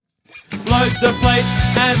Load the plates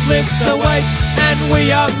and lift the weights, and we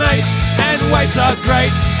are mates, and weights are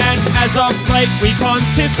great. And as of late, we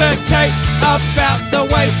pontificate about the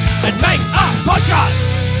weights and make a podcast.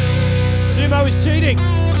 Sumo is cheating.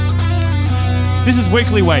 This is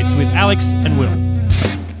Weekly Weights with Alex and Will.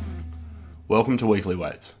 Welcome to Weekly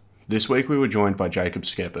Weights. This week we were joined by Jacob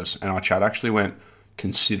Schepis, and our chat actually went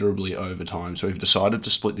considerably over time, so we've decided to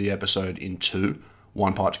split the episode in two,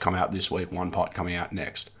 one part to come out this week, one part coming out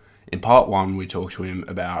next. In part one, we talked to him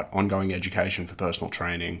about ongoing education for personal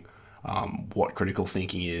training, what critical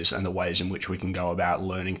thinking is, and the ways in which we can go about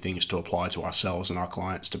learning things to apply to ourselves and our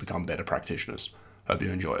clients to become better practitioners. Hope you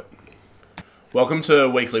enjoy it. Welcome to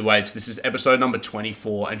Weekly Weights. This is episode number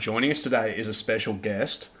 24, and joining us today is a special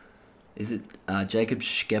guest. Is it Jacob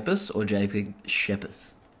Schepis or Jacob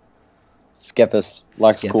Schepis? Schepis.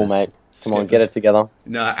 Life's cool, mate. Come on, get it together.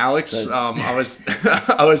 No, Alex, I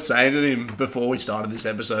was saying to him before we started this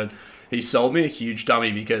episode, he sold me a huge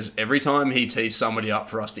dummy because every time he tees somebody up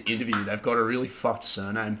for us to interview, they've got a really fucked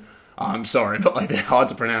surname. I'm sorry, but they're hard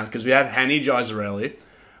to pronounce because we had Hani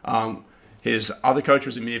Jaizarelli. His other coach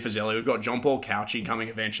was Amir Fazeli. We've got John Paul Cauchi coming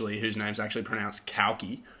eventually, whose name's actually pronounced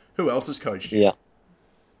Kauki. Who else has coached you? Yeah.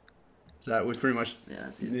 So we've pretty much,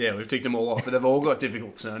 that's it. Yeah, we've ticked them all off, but they've all got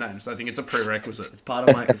difficult surnames. So I think it's a prerequisite. It's part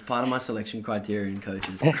of my selection criteria in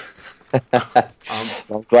coaches.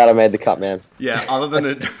 I'm glad I made the cut, man. Yeah, other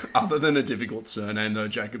than a difficult surname though,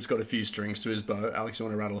 Jacob's got a few strings to his bow. Alex, you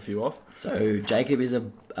want to rattle a few off? So Jacob is a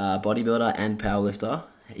bodybuilder and powerlifter.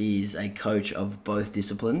 He's a coach of both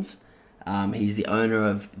disciplines. He's the owner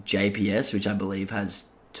of JPS, which I believe has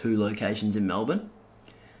 2 locations in Melbourne.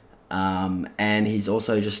 And he's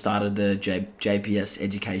also just started the JPS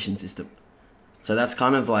education system. So that's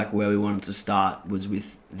kind of like where we wanted to start, was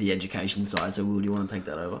with the education side. So Will, do you want to take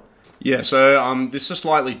that over? Yeah, so this is a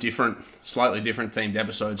slightly different themed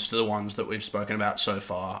episodes to the ones that we've spoken about so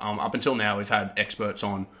far. Up until now, we've had experts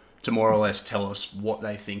on to more or less tell us what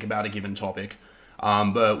they think about a given topic.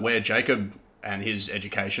 But where Jacob and his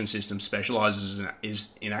education system specialises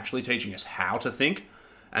is in actually teaching us how to think.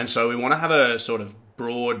 And so we want to have a sort of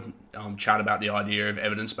broad chat about the idea of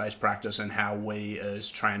evidence-based practice and how we as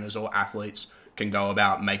trainers or athletes can go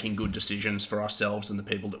about making good decisions for ourselves and the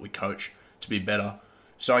people that we coach to be better.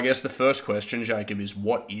 So I guess the first question, Jacob, is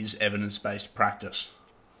what is evidence-based practice?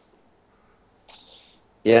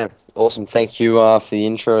 Yeah, awesome. Thank you for the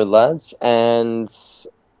intro, lads. And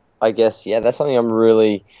I guess, that's something I'm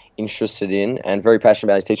really interested in and very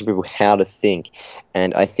passionate about, is teaching people how to think.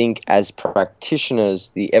 And I think as practitioners,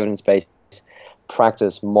 the evidence-based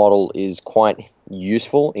practice model is quite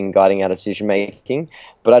useful in guiding our decision making,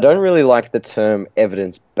 but I don't really like the term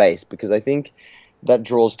evidence-based because I think that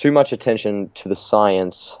draws too much attention to the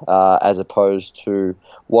science as opposed to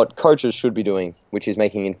what coaches should be doing, which is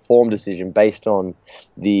making an informed decision based on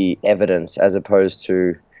the evidence as opposed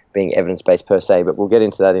to being evidence-based per se, but we'll get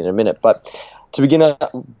into that in a minute. But to begin,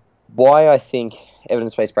 why I think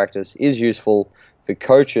evidence-based practice is useful for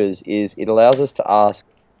coaches is it allows us to ask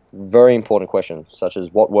very important questions, such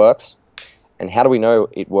as what works and how do we know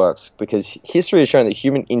it works? Because history has shown that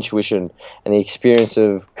human intuition and the experience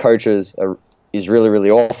of coaches is really, really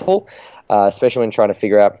awful, especially when trying to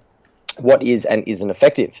figure out what is and isn't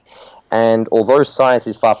effective. And although science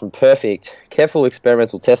is far from perfect, careful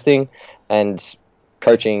experimental testing and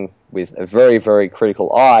coaching with a very, very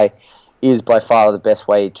critical eye is by far the best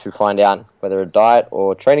way to find out whether a diet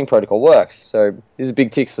or training protocol works. So this is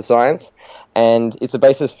big ticks for science, and it's the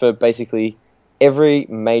basis for basically every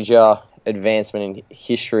major advancement in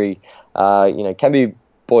history, can be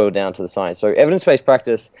boiled down to the science. So evidence-based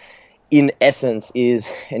practice, in essence,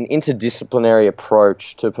 is an interdisciplinary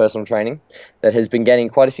approach to personal training that has been gaining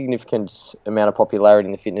quite a significant amount of popularity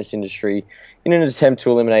in the fitness industry in an attempt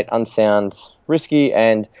to eliminate unsound, risky,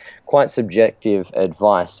 and quite subjective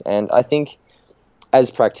advice. And I think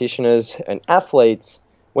as practitioners and athletes,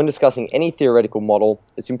 when discussing any theoretical model,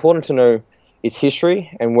 it's important to know its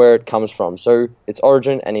history and where it comes from, so its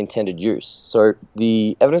origin and intended use. So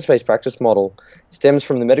the evidence-based practice model stems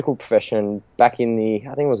from the medical profession back in the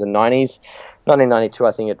 90s, 1992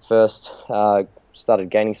 I think it first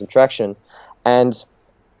started gaining some traction, and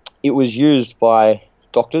it was used by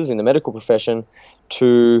doctors in the medical profession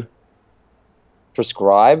to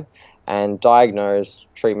prescribe and diagnose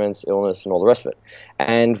treatments, illness, and all the rest of it.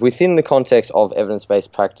 And within the context of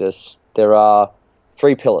evidence-based practice, there are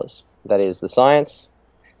 3 pillars. That is the science,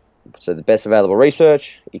 so the best available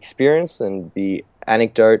research, experience, and the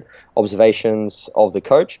anecdote, observations of the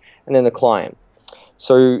coach, and then the client.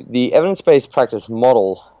 So the evidence-based practice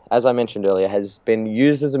model, as I mentioned earlier, has been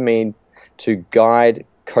used as a means to guide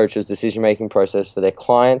coaches' decision-making process for their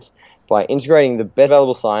clients by integrating the best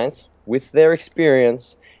available science with their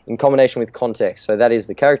experience in combination with context. So that is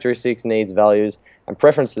the characteristics, needs, values, and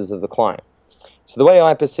preferences of the client. So the way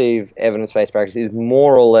I perceive evidence-based practice is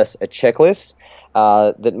more or less a checklist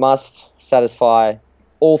that must satisfy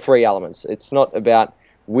all three elements. It's not about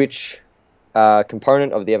which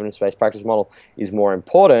component of the evidence-based practice model is more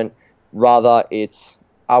important. Rather, it's,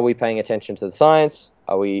 are we paying attention to the science?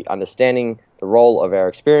 Are we understanding the role of our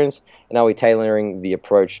experience? And are we tailoring the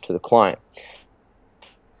approach to the client?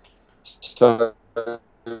 So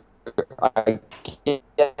I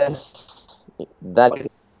guess that...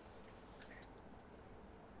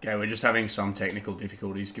 Okay, we're just having some technical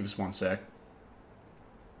difficulties. Give us 1 sec.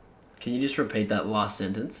 Can you just repeat that last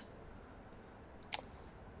sentence?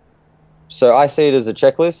 So I see it as a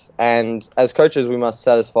checklist, and as coaches, we must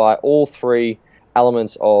satisfy all three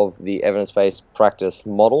elements of the evidence-based practice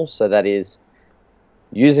model. So that is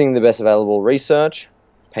using the best available research,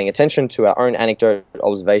 paying attention to our own anecdote,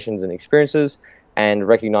 observations, and experiences, and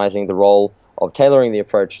recognizing the role of tailoring the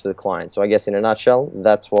approach to the client. So I guess in a nutshell,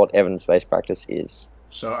 that's what evidence-based practice is.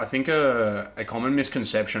 So I think a common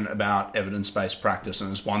misconception about evidence-based practice,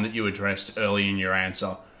 and it's one that you addressed early in your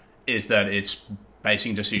answer, is that it's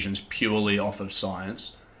basing decisions purely off of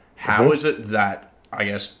science. How is it that, I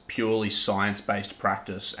guess, purely science-based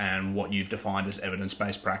practice and what you've defined as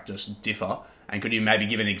evidence-based practice differ? And could you maybe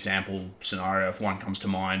give an example scenario, if one comes to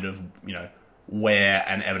mind, of, you know, where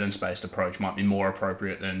an evidence-based approach might be more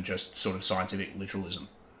appropriate than just sort of scientific literalism?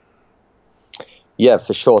 Yeah,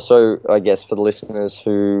 for sure. So I guess for the listeners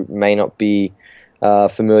who may not be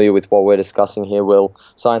familiar with what we're discussing here, well,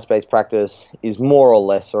 science-based practice is more or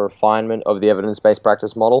less a refinement of the evidence-based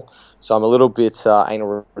practice model. So I'm a little bit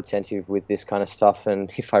anal retentive with this kind of stuff,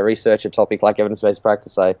 and if I research a topic like evidence-based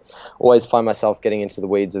practice, I always find myself getting into the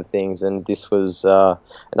weeds of things, and this was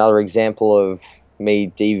another example of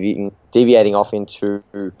me deviating off into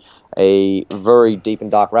a very deep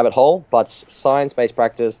and dark rabbit hole. But science-based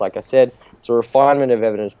practice, like I said, it's a refinement of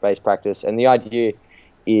evidence-based practice, and the idea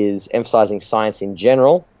is emphasizing science in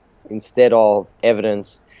general instead of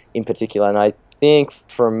evidence in particular. And I think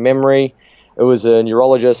from memory, it was a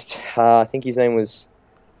neurologist, I think his name was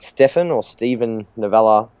Stephen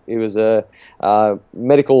Novella. He was a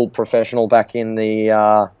medical professional back in the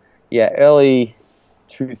early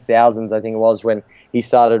 2000s, I think it was, when he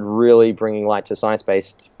started really bringing light to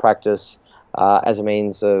science-based practice as a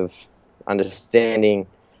means of understanding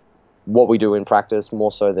what we do in practice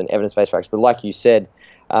more so than evidence-based practice. But like you said,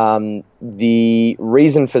 the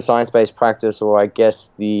reason for science-based practice, or I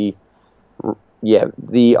guess the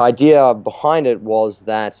idea behind it, was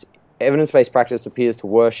that evidence-based practice appears to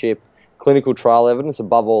worship clinical trial evidence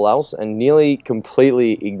above all else and nearly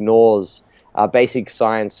completely ignores basic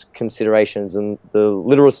science considerations and the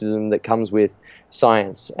literalism that comes with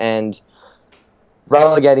science, and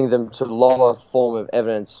relegating them to lower form of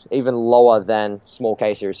evidence, even lower than small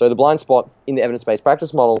case series. So the blind spot in the evidence-based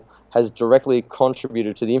practice model has directly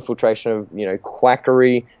contributed to the infiltration of,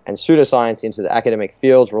 quackery and pseudoscience into the academic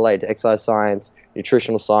fields related to exercise science,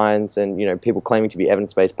 nutritional science, and, people claiming to be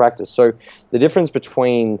evidence-based practice. So the difference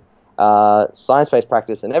between science-based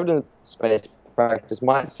practice and evidence-based practice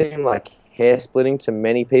might seem like hair splitting to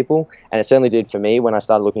many people, and it certainly did for me when I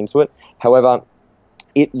started looking into it. However,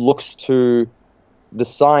 it looks to the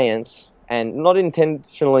science, and not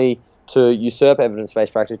intentionally to usurp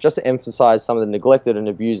evidence-based practice, just to emphasize some of the neglected and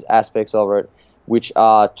abused aspects of it, which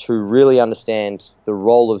are to really understand the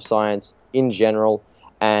role of science in general,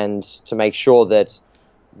 and to make sure that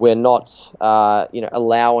we're not,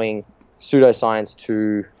 allowing pseudoscience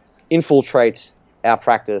to infiltrate our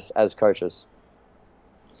practice as coaches.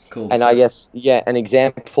 Cool. And I guess, an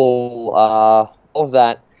example of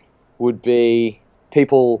that would be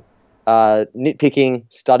people nitpicking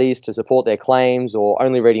studies to support their claims, or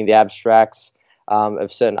only reading the abstracts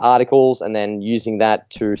of certain articles and then using that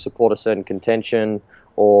to support a certain contention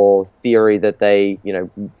or theory that they,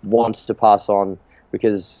 want to pass on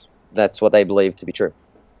because that's what they believe to be true.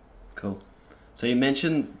 Cool. So you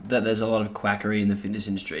mentioned that there's a lot of quackery in the fitness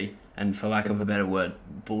industry, and for lack of a better word,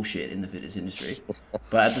 bullshit in the fitness industry.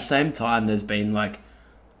 But at the same time, there's been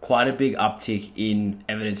quite a big uptick in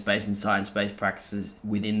evidence-based and science-based practices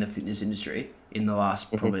within the fitness industry in the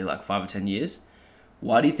last probably 5 or 10 years.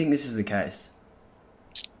 Why do you think this is the case?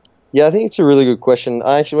 Yeah, I think it's a really good question.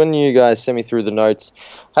 When you guys sent me through the notes,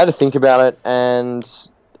 I had to think about it, and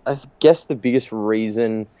I guess the biggest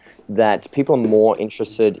reason that people are more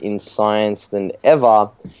interested in science than ever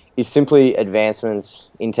is simply advancements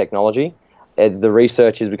in technology. The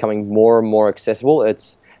research is becoming more and more accessible.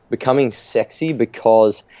 It's becoming sexy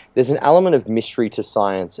because there's an element of mystery to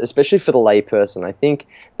science, especially for the layperson. I think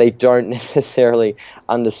they don't necessarily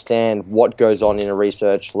understand what goes on in a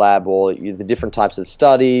research lab or the different types of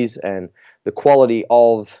studies and the quality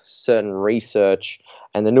of certain research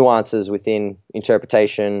and the nuances within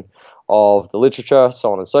interpretation of the literature,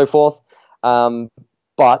 so on and so forth.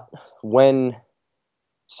 But when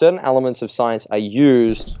certain elements of science are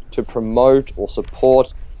used to promote or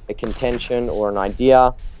support a contention or an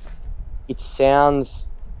idea, it sounds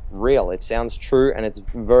real, it sounds true, and it's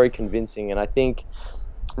very convincing. And I think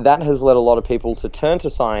that has led a lot of people to turn to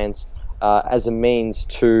science as a means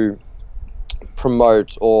to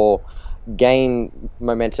promote or gain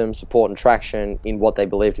momentum, support, and traction in what they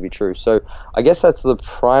believe to be true. So I guess that's the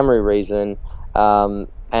primary reason.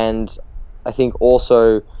 And I think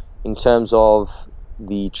also in terms of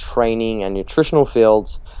the training and nutritional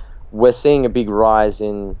fields, we're seeing a big rise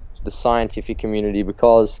in the scientific community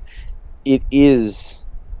because it is,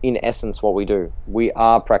 in essence, what we do. We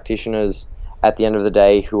are practitioners at the end of the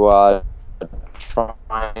day who are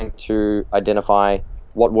trying to identify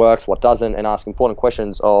what works, what doesn't, and ask important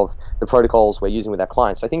questions of the protocols we're using with our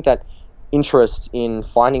clients. So I think that interest in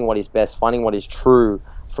finding what is best, finding what is true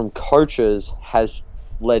from coaches has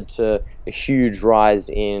led to a huge rise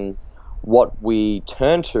in what we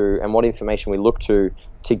turn to and what information we look to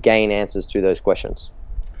gain answers to those questions.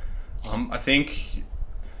 I think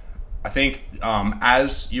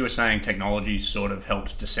as you were saying, technology sort of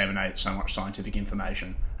helped disseminate so much scientific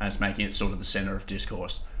information and it's making it sort of the center of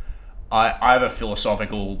discourse. I have a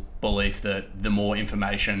philosophical belief that the more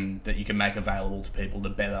information that you can make available to people, the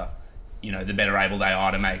better able they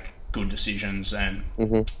are to make good decisions and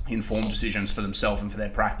informed decisions for themselves and for their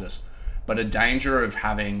practice. But a danger of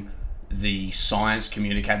having the science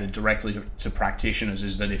communicated directly to practitioners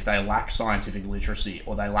is that if they lack scientific literacy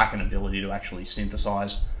or they lack an ability to actually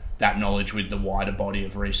synthesize that knowledge with the wider body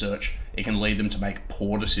of research, it can lead them to make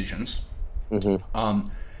poor decisions.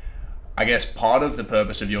 I guess part of the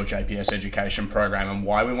purpose of your JPS education program and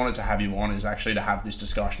why we wanted to have you on is actually to have this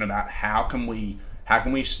discussion about how can we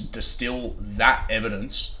distill that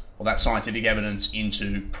evidence or that scientific evidence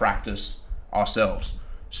into practice ourselves.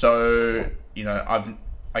 So,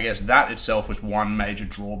 I guess that itself was one major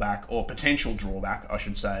drawback, or potential drawback, I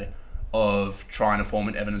should say, of trying to form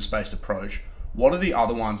an evidence-based approach. What are the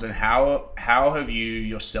other ones, and how have you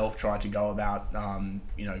yourself tried to go about,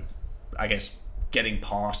 I guess, getting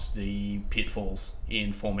past the pitfalls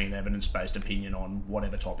in forming an evidence-based opinion on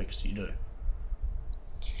whatever topics you do?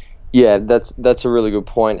 Yeah, that's a really good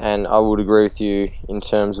point, and I would agree with you in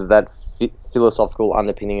terms of that philosophical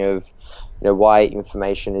underpinning of why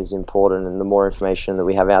information is important, and the more information that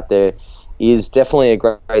we have out there is definitely a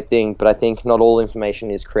great thing. But I think not all information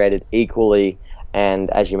is created equally, and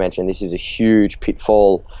as you mentioned, this is a huge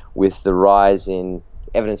pitfall with the rise in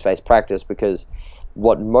evidence-based practice, because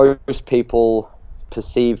what most people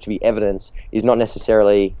perceive to be evidence is not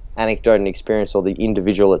necessarily anecdote and experience or the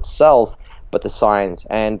individual itself, but the science.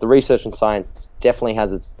 And the research in science definitely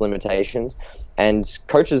has its limitations, and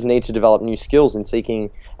coaches need to develop new skills in seeking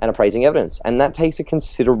and appraising evidence, and that takes a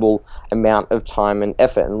considerable amount of time and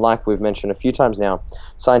effort. And like we've mentioned a few times now,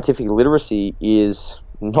 scientific literacy is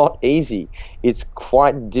not easy. It's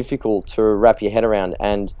quite difficult to wrap your head around,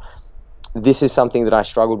 and this is something that I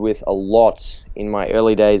struggled with a lot in my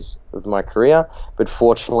early days of my career, but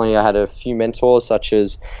fortunately I had a few mentors such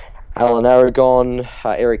as Alan Aragon,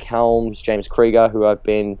 Eric Helms, James Krieger, who I've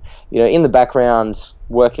been, in the background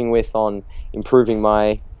working with on improving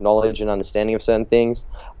my knowledge and understanding of certain things,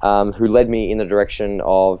 who led me in the direction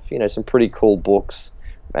of, some pretty cool books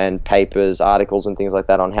and papers, articles and things like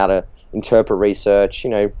that on how to interpret research,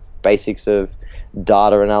 basics of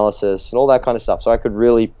data analysis and all that kind of stuff. So I could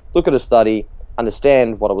really look at a study,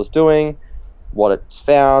 understand what I was doing, what it's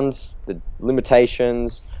found, the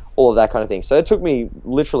limitations, all of that kind of thing. So it took me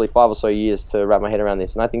literally 5 or so years to wrap my head around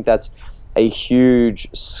this, and I think that's a huge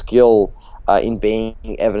skill in being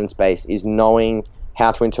evidence-based, is knowing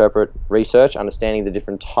how to interpret research, understanding the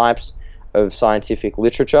different types of scientific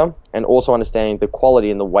literature, and also understanding the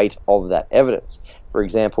quality and the weight of that evidence. For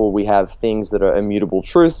example, we have things that are immutable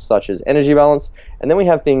truths, such as energy balance, and then we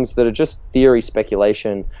have things that are just theory,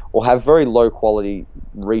 speculation, or have very low quality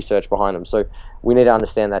research behind them. So we need to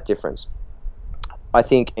understand that difference. I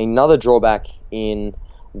think another drawback in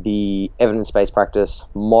the evidence-based practice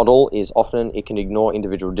model is often it can ignore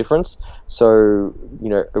individual difference. So,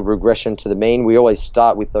 a regression to the mean, we always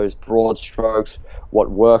start with those broad strokes. What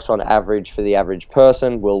works on average for the average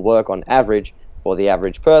person will work on average for the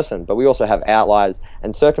average person. But we also have outliers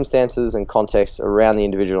and circumstances and contexts around the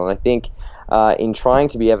individual. And I think in trying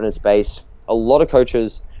to be evidence-based, a lot of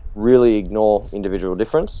coaches really ignore individual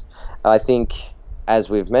difference. I think, as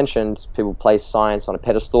we've mentioned, people place science on a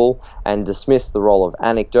pedestal and dismiss the role of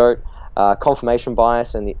anecdote. Confirmation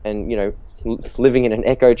bias and living in an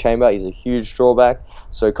echo chamber is a huge drawback.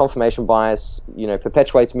 So confirmation bias,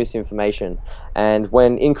 perpetuates misinformation. And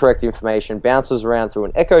when incorrect information bounces around through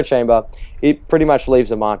an echo chamber, it pretty much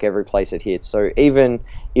leaves a mark every place it hits. So even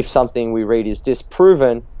if something we read is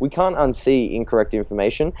disproven, we can't unsee incorrect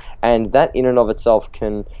information. And that in and of itself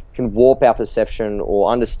can warp our perception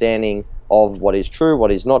or understanding of what is true,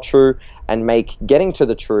 what is not true, and make getting to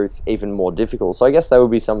the truth even more difficult. So I guess that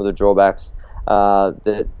would be some of the drawbacks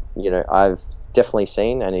that I've definitely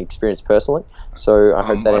seen and experienced personally. So I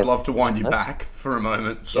hope that I'd love to wind you back for a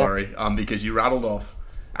moment, sorry, because you rattled off,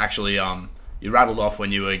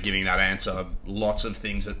 when you were giving that answer, lots of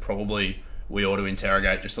things that probably we ought to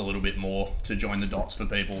interrogate just a little bit more to join the dots for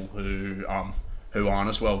people who aren't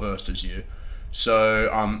as well versed as you.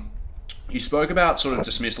 So you spoke about sort of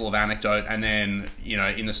dismissal of anecdote, and then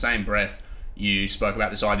in the same breath you spoke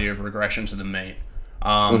about this idea of regression to the mean.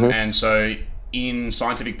 And so in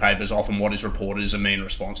scientific papers, often what is reported is a mean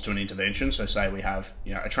response to an intervention. So say we have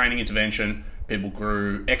a training intervention, people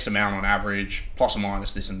grew X amount on average, plus or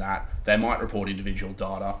minus this and that. They might report individual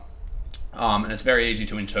data. And it's very easy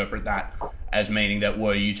to interpret that as meaning that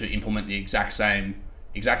were you to implement the exact same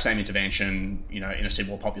intervention, in a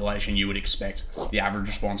similar population, you would expect the average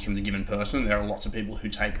response from the given person. There are lots of people who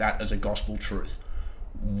take that as a gospel truth.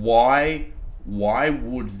 Why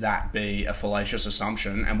would that be a fallacious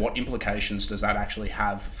assumption, and what implications does that actually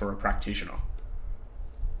have for a practitioner?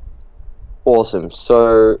 Awesome.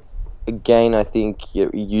 So again, I think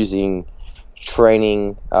using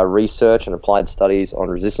training research and applied studies on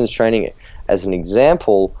resistance training as an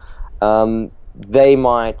example, they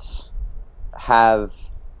might have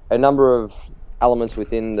a number of elements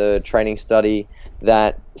within the training study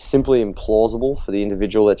that simply implausible for the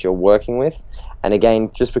individual that you're working with. And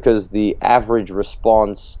again, just because the average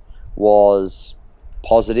response was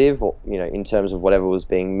positive, or in terms of whatever was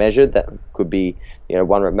being measured, that could be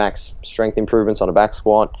 1 rep max strength improvements on a back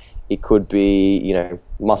squat. It could be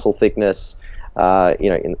muscle thickness of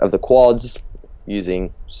the quads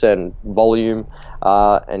using certain volume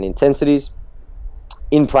and intensities.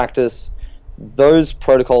 In practice, those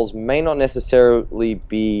protocols may not necessarily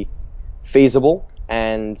be feasible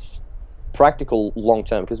and practical long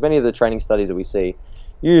term, because many of the training studies that we see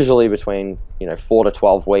usually between 4 to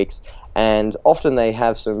 12 weeks, and often they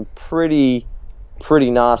have some pretty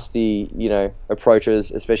nasty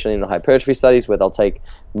approaches, especially in the hypertrophy studies, where they'll take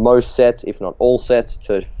most sets, if not all sets,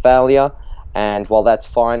 to failure. And while that's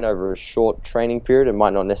fine over a short training period, it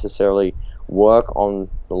might not necessarily work on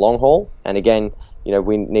the long haul. And again,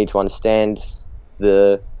 we need to understand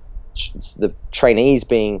the trainees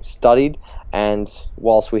being studied, and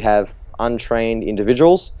whilst we have untrained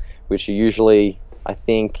individuals, which are usually, I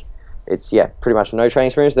think it's pretty much no training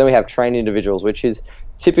experience, then we have trained individuals, which is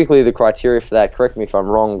typically the criteria for that. Correct me if I'm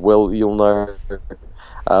wrong, Will, you'll know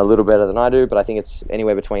a little better than I do, but I think it's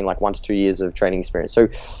anywhere between 1 to 2 years of training experience. So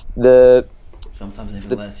sometimes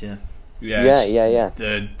even less, yeah.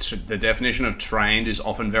 The definition of trained is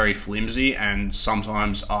often very flimsy and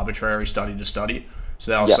sometimes arbitrary study to study.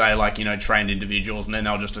 So they'll say trained individuals, and then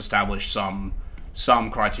they'll just establish some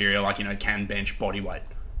criteria can bench body weight,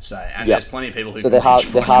 say. And there's plenty of people who so they're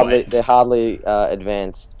hardly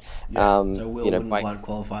advanced. So Will wouldn't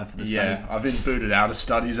qualify for the study. Yeah, I've been booted out of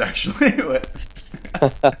studies actually. Go.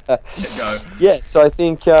 Yeah, so I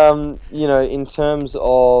think in terms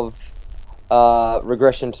of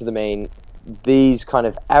regression to the mean, these kind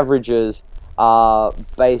of averages are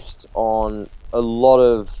based on a lot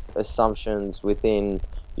of assumptions within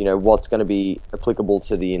what's going to be applicable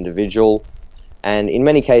to the individual. And in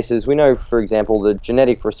many cases, we know, for example, the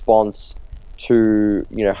genetic response to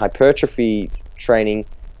hypertrophy training,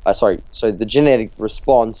 so the genetic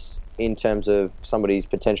response in terms of somebody's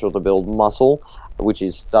potential to build muscle, which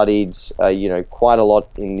is studied quite a lot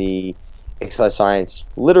in the exercise science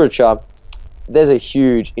literature, there's a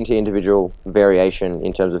huge inter-individual variation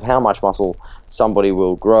in terms of how much muscle somebody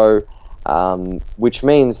will grow, which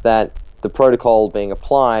means that the protocol being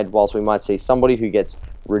applied, whilst we might see somebody who gets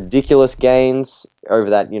ridiculous gains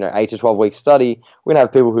over that 8 to 12 week study, we're going to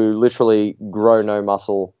have people who literally grow no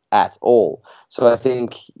muscle at all. So I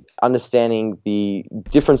think understanding the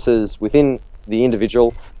differences within the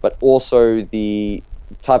individual, but also the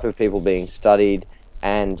type of people being studied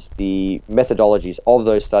and the methodologies of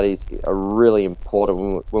those studies are really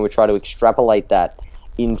important when we try to extrapolate that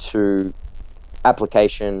into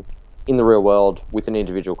application in the real world with an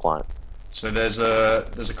individual client. So there's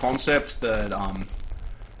a concept that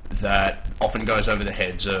that often goes over the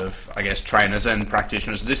heads of, I guess, trainers and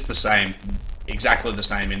practitioners. Exactly the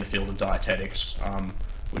same in the field of dietetics,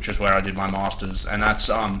 which is where I did my master's, and that's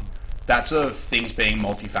of things being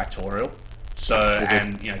multifactorial. So,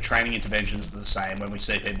 and training interventions are the same when we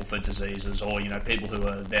see people for diseases, or people who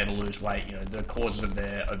are there to lose weight. The causes of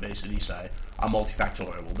their obesity, say, are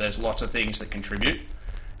multifactorial. There's lots of things that contribute.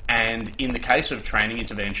 And in the case of training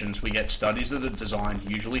interventions, we get studies that are designed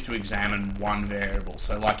usually to examine one variable.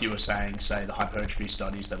 So like you were saying, say the hypertrophy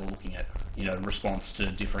studies that are looking at, response to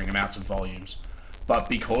differing amounts of volumes. But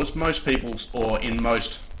because most variables,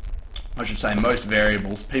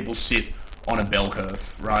 people sit on a bell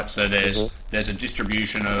curve, right? So there's a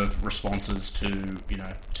distribution of responses to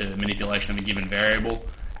manipulation of a given variable.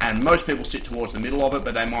 And most people sit towards the middle of it,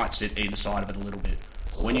 but they might sit either side of it a little bit.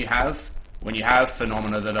 When you have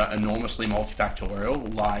phenomena that are enormously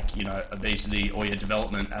multifactorial, like obesity or your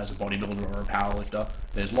development as a bodybuilder or a powerlifter,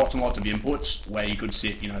 there's lots and lots of inputs where you could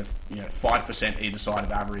sit 5% either side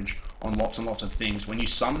of average on lots and lots of things. When you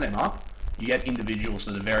sum them up, you get individuals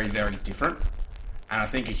that are very, very different. And I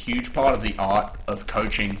think a huge part of the art of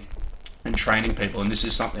coaching and training people, and this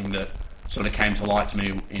is something that sort of came to light to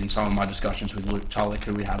me in some of my discussions with Luke Tulloch,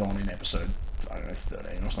 who we had on in episode,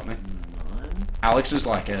 13 or something. Alex is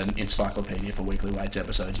like an encyclopedia for weekly weights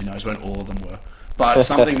episodes. He knows when all of them were. But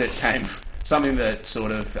something that came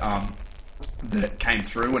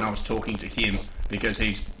through when I was talking to him, because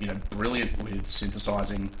he's brilliant with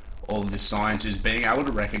synthesizing all of this science, is being able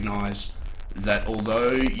to recognize that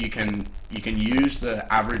although you can use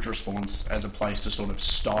the average response as a place to sort of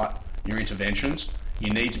start your interventions,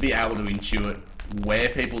 you need to be able to intuit where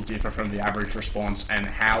people differ from the average response and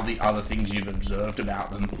how the other things you've observed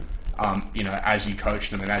about them, as you coach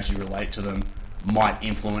them and as you relate to them, might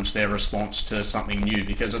influence their response to something new,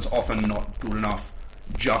 because it's often not good enough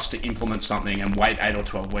just to implement something and wait 8 or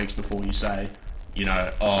 12 weeks before you say,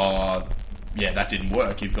 that didn't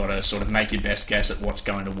work. You've got to sort of make your best guess at what's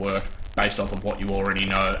going to work based off of what you already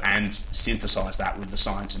know and synthesize that with the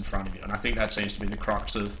science in front of you. And I think that seems to be the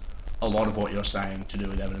crux of a lot of what you're saying to do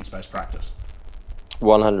with evidence-based practice.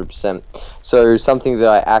 100%. So something that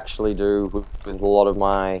I actually do with a lot of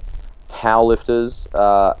my powerlifters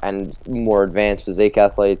and more advanced physique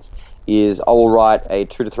athletes is I will write a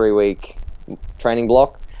 2 to 3 week training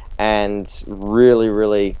block and really,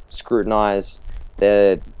 really scrutinize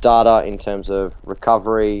their data in terms of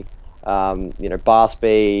recovery, bar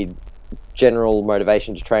speed, general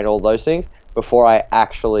motivation to train, all those things, before I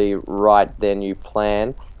actually write their new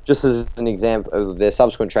plan. Just as an example of their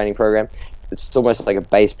subsequent training program, it's almost like a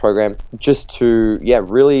base program, just to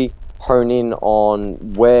really hone in on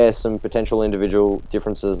where some potential individual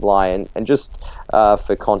differences lie. And just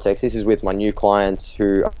for context, this is with my new clients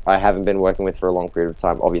who I haven't been working with for a long period of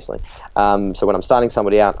time, obviously. So when I'm starting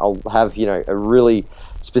somebody out, I'll have a really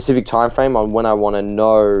specific time frame on when I want to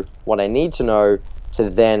know what I need to know to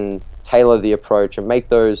then tailor the approach and make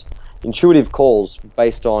those intuitive calls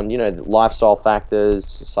based on lifestyle factors,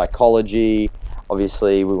 psychology.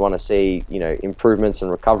 Obviously, we want to see improvements in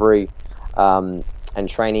recovery and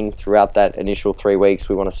training throughout that initial 3 weeks.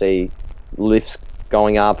 We want to see lifts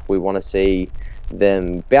going up. We want to see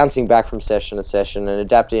them bouncing back from session to session and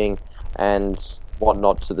adapting and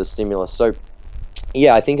whatnot to the stimulus. So,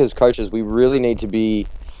 I think as coaches, we really need to be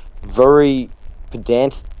very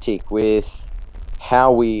pedantic with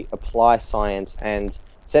how we apply science and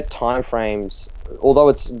set timeframes.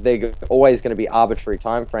 Although they're always going to be arbitrary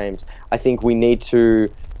timeframes, I think we need to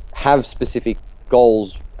have specific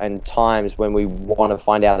goals and times when we want to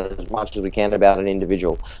find out as much as we can about an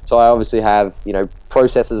individual. So I obviously have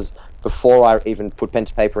processes before I even put pen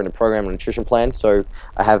to paper in a program and nutrition plan. So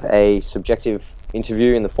I have a subjective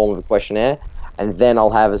interview in the form of a questionnaire, and then I'll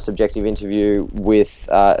have a subjective interview with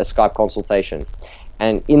a Skype consultation.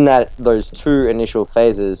 And in those two initial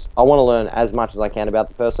phases, I want to learn as much as I can about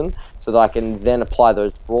the person so that I can then apply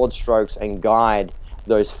those broad strokes and guide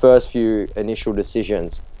those first few initial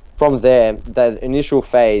decisions. From there, that initial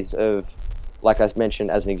phase of, like I mentioned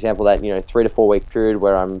as an example, that 3 to 4 week period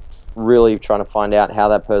where I'm really trying to find out how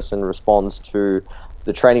that person responds to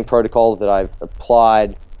the training protocol that I've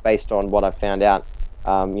applied based on what I've found out,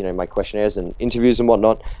 my questionnaires and interviews and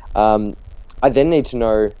whatnot. I then need to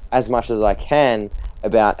know as much as I can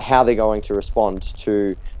about how they're going to respond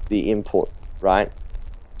to the input, right?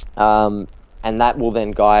 And that will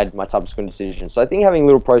then guide my subsequent decision. So I think having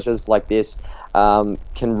little processes like this can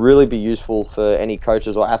really be useful for any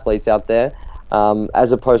coaches or athletes out there,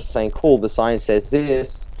 as opposed to saying, cool, the science says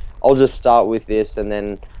this, I'll just start with this and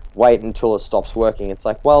then wait until it stops working. It's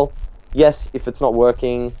like, well, yes, if it's not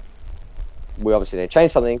working, we obviously need to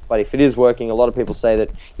change something. But if it is working, a lot of people say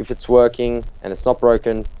that if it's working and it's not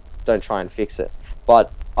broken, don't try and fix it.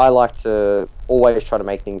 But I like to always try to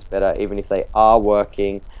make things better, even if they are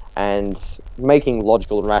working, and making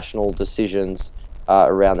logical and rational decisions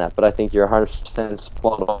around that. But I think you're 100%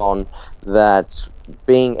 spot on that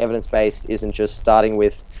being evidence-based isn't just starting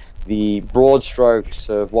with the broad strokes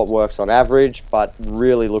of what works on average, but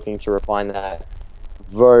really looking to refine that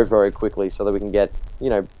very, very quickly so that we can get,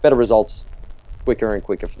 better results quicker and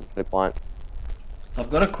quicker for the client. I've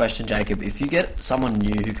got a question, Jacob. If you get someone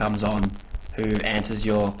new who comes on, who answers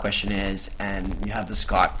your questionnaires, and you have the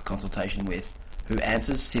Skype consultation with, who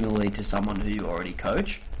answers similarly to someone who you already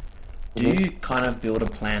coach, do you kind of build a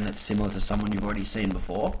plan that's similar to someone you've already seen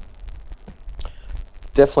before?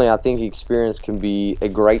 Definitely, I think experience can be a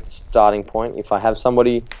great starting point. If I have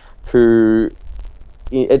somebody who,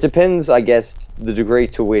 it depends, I guess, the degree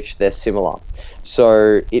to which they're similar.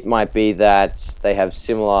 So it might be that they have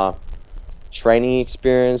similar training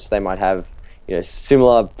experience, they might have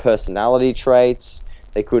similar personality traits,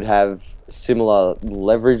 they could have similar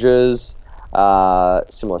leverages,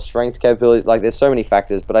 similar strength capabilities. Like, there's so many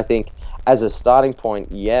factors, but I think as a starting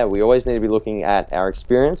point, we always need to be looking at our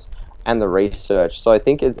experience and the research. So I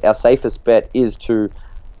think our safest bet is to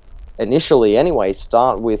initially anyway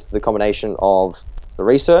start with the combination of the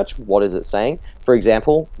research. What is it saying? For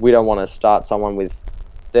example, we don't want to start someone with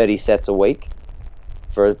 30 sets a week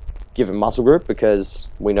for a given muscle group, because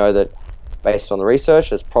we know that based on the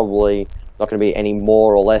research, it's probably not going to be any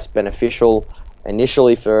more or less beneficial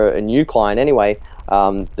initially for a new client anyway,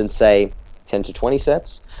 than say 10 to 20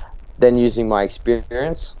 sets. Then, using my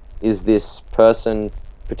experience, is this person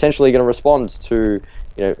potentially going to respond to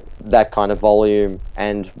that kind of volume,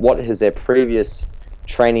 and what has their previous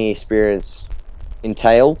training experience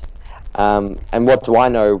entailed, and what do I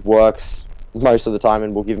know works most of the time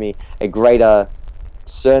and will give me a greater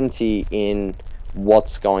certainty in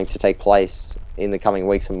what's going to take place in the coming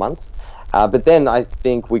weeks and months. But then I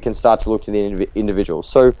think we can start to look to the individual.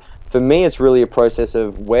 So for me, it's really a process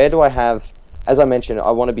of where do I have, as I mentioned,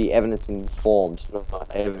 I want to be evidence informed, not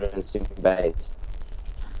evidence based.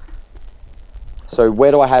 So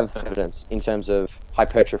where do I have evidence in terms of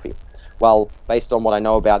hypertrophy? Well, based on what I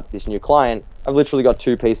know about this new client, I've literally got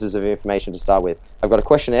two pieces of information to start with. I've got a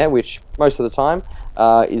questionnaire, which most of the time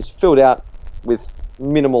is filled out with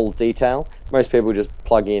minimal detail. Most people just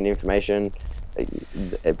plug in information,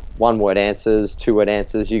 one-word answers, two-word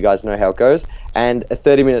answers, you guys know how it goes, and a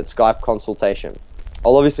 30-minute Skype consultation.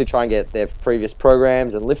 I'll obviously try and get their previous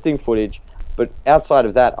programs and lifting footage, but outside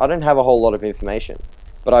of that, I don't have a whole lot of information.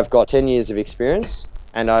 But I've got 10 years of experience,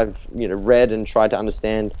 and I've read and tried to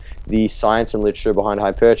understand the science and literature behind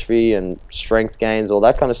hypertrophy and strength gains, all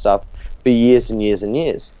that kind of stuff, for years and years and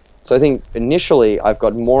years. So I think initially I've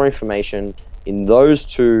got more information in those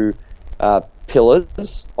two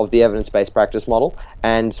pillars of the evidence-based practice model,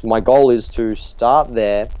 and my goal is to start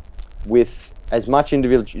there with as much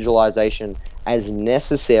individualization as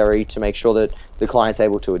necessary to make sure that the client's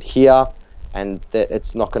able to adhere and that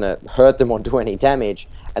it's not going to hurt them or do any damage.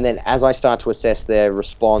 And then as I start to assess their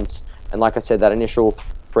response, and like I said, that initial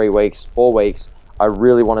 3 weeks, 4 weeks, I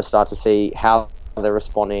really want to start to see how they're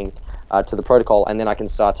responding to the protocol, and then I can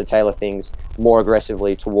start to tailor things more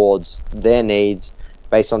aggressively towards their needs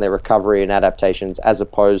based on their recovery and adaptations, as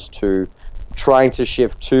opposed to trying to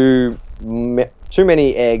shift too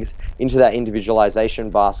many eggs into that individualization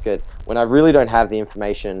basket when I really don't have the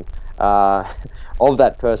information of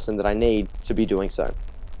that person that I need to be doing so.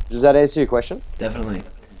 Does that answer your question? Definitely.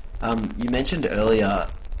 You mentioned earlier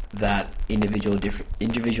that individual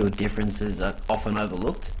differences are often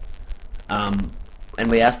overlooked, and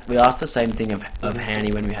we asked the same thing of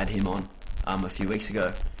Hanny when we had him on a few weeks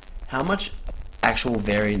ago. How much actual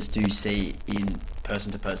variance do you see in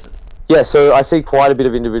person to person? Yeah, so I see quite a bit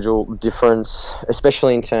of individual difference,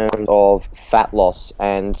 especially in terms of fat loss,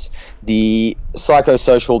 and the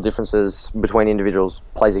psychosocial differences between individuals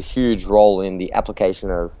plays a huge role in the application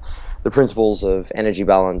of the principles of energy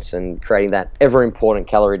balance and creating that ever important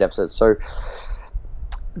calorie deficit. So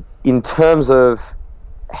in terms of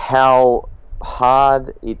how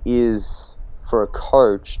hard it is for a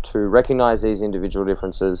coach to recognize these individual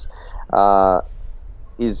differences,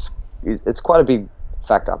 it's quite a big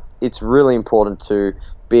factor. It's really important to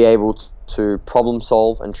be able to problem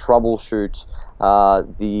solve and troubleshoot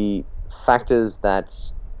the factors that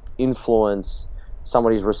influence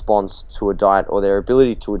somebody's response to a diet or their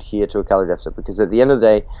ability to adhere to a calorie deficit, because at the end of the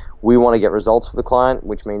day, we want to get results for the client,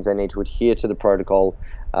 which means they need to adhere to the protocol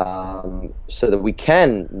so that we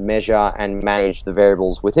can measure and manage the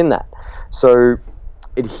variables within that. So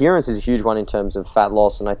adherence is a huge one in terms of fat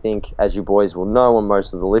loss, and I think, as you boys will know, and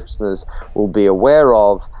most of the listeners will be aware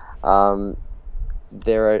of,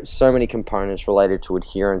 there are so many components related to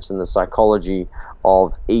adherence and the psychology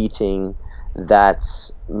of eating that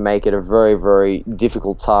make it a very, very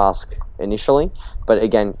difficult task initially. But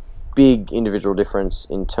again, big individual difference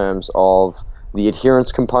in terms of the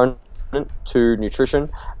adherence component to nutrition,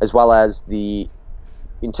 as well as in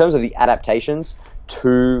terms of the adaptations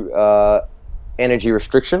to energy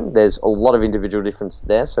restriction. There's a lot of individual difference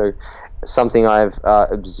there. So something I've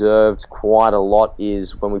observed quite a lot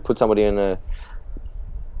is when we put somebody in a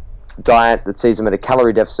diet that sees them at a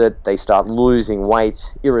calorie deficit, they start losing weight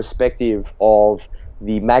irrespective of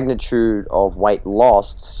the magnitude of weight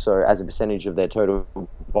lost. So as a percentage of their total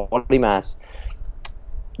body mass,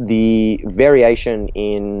 the variation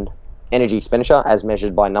in energy expenditure as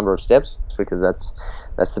measured by number of steps, because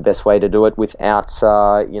that's the best way to do it without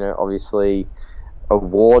obviously a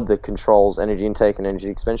ward that controls energy intake and energy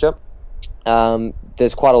expenditure.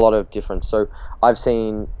 There's quite a lot of difference. So I've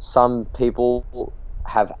seen some people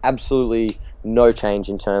have absolutely no change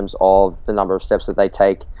in terms of the number of steps that they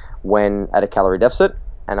take when at a calorie deficit,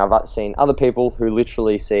 and I've seen other people who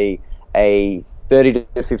literally see a 30 to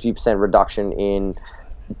 50% reduction in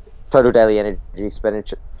total daily energy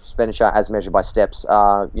expenditure as measured by steps,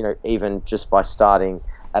 even just by starting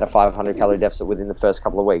at a 500 calorie deficit within the first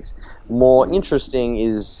couple of weeks. More interesting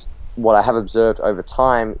is what I have observed over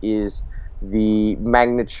time is the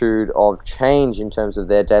magnitude of change in terms of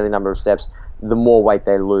their daily number of steps the more weight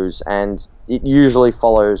they lose, and it usually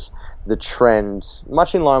follows the trend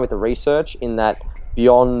much in line with the research, in that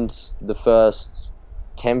beyond the first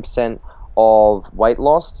 10% of weight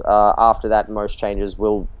lost, after that most changes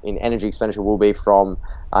in energy expenditure will be from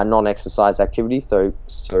non-exercise activity. So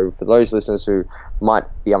for those listeners who might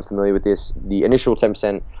be unfamiliar with this, the initial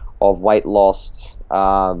 10% of weight lost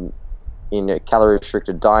in a calorie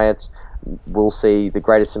restricted diet will see the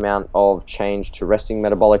greatest amount of change to resting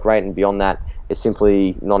metabolic rate, and beyond that is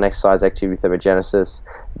simply non-exercise activity thermogenesis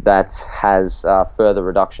that has further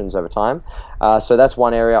reductions over time. So that's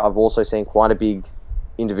one area. I've also seen quite a big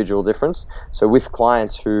individual difference. So with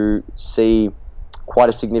clients who see quite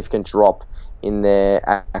a significant drop in their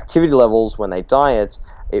activity levels when they diet,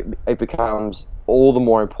 it becomes all the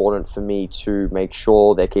more important for me to make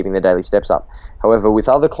sure they're keeping their daily steps up. However, with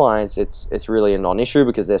other clients, it's really a non-issue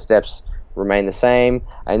because their steps remain the same,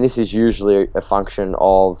 and this is usually a function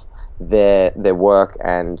of their work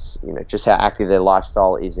and just how active their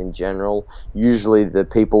lifestyle is in general. Usually the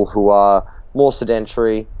people who are more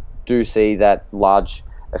sedentary do see that large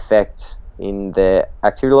effect in their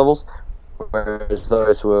activity levels, whereas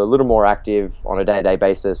those who are a little more active on a day-to-day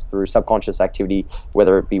basis through subconscious activity,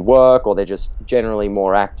 whether it be work or they're just generally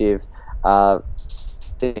more active,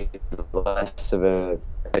 see less of a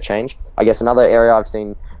change. I guess another area I've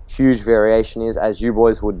seen huge variation is, as you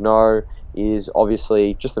boys would know, is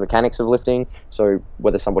obviously just the mechanics of lifting. So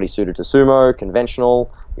whether somebody's suited to sumo,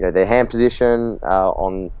 conventional, their hand position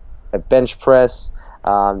on a bench press,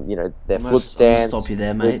 their foot stance. Stop you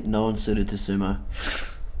there, mate. No one's suited to sumo.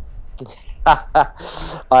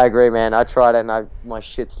 I agree, man. I tried it and my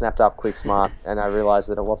shit snapped up quick smart, and I realised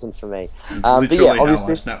that it wasn't for me. It's literally how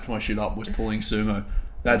I snapped my shit up, was pulling sumo.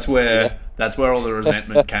 That's where all the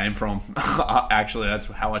resentment came from. Actually, that's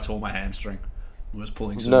how I tore my hamstring, was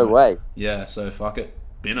pulling sumo. No way. Yeah, so fuck it.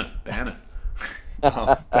 Ban it.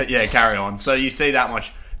 But yeah, carry on. So you see that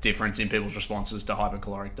much difference in people's responses to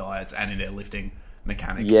hypercaloric diets and in their lifting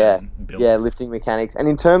mechanics. And building. Yeah, lifting mechanics. And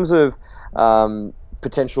in terms of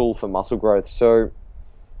potential for muscle growth, so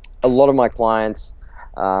a lot of my clients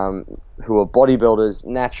who are bodybuilders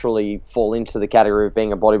naturally fall into the category of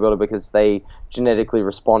being a bodybuilder because they genetically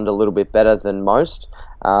respond a little bit better than most.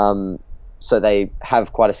 So they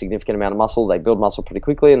have quite a significant amount of muscle. They build muscle pretty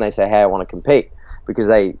quickly, and they say, hey, I want to compete, because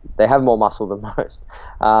they have more muscle than most.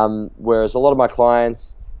 Whereas a lot of my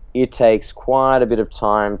clients, it takes quite a bit of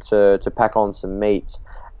time to pack on some meat.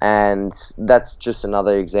 And that's just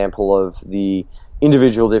another example of the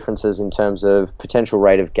individual differences in terms of potential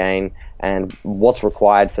rate of gain and what's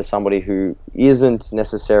required for somebody who isn't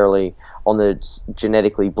necessarily on the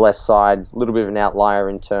genetically blessed side, a little bit of an outlier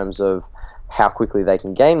in terms of how quickly they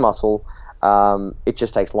can gain muscle. It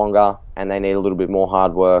just takes longer, and they need a little bit more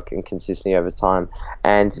hard work and consistency over time.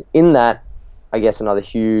 And in that, I guess another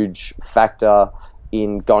huge factor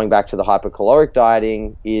in going back to the hypercaloric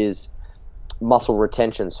dieting is muscle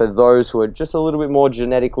retention. So those who are just a little bit more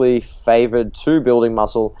genetically favored to building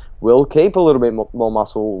muscle will keep a little bit more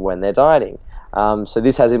muscle when they're dieting. So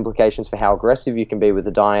this has implications for how aggressive you can be with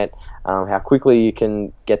the diet, how quickly you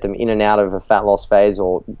can get them in and out of a fat loss phase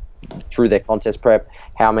or through their contest prep,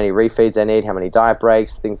 how many refeeds they need, how many diet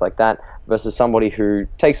breaks, things like that, versus somebody who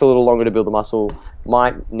takes a little longer to build the muscle,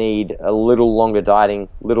 might need a little longer dieting,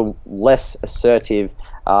 little less assertive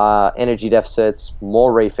energy deficits,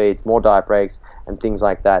 more refeeds, more diet breaks, and things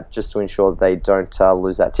like that, just to ensure that they don't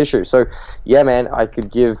lose that tissue. So, yeah, man, I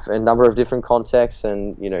could give a number of different contexts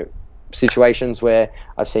and, situations where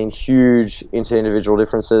I've seen huge inter-individual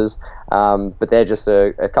differences, but they're just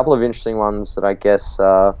a couple of interesting ones that I guess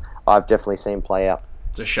I've definitely seen play out.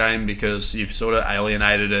 It's a shame because you've sort of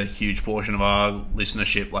alienated a huge portion of our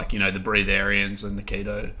listenership, like, the breatharians and the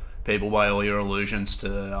keto people, by all your allusions to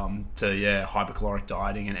hypercaloric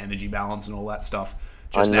dieting and energy balance and all that stuff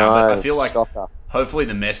just now. But I feel like hopefully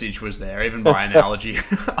the message was there, even by analogy,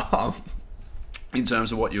 in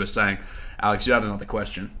terms of what you were saying. Alex, you had another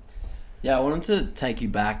question. Yeah, I wanted to take you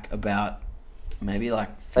back about maybe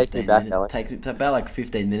like 15 minutes. Take about like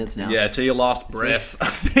 15 minutes now. Yeah, to your last breath, I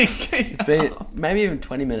think. It's been maybe even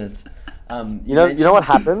 20 minutes. You know what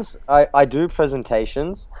happens? I do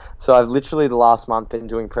presentations. So I've literally the last month been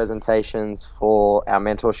doing presentations for our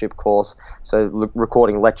mentorship course. So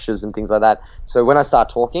recording lectures and things like that. So when I start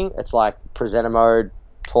talking, it's like presenter mode,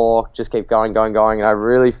 talk, just keep going, and I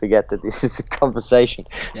really forget that this is a conversation.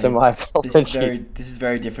 Yeah, so my apologies. This is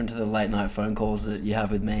very different to the late night phone calls that you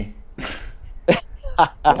have with me.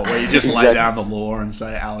 Where you just lay down the law and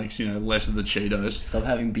say, Alex, less of the Cheetos. Stop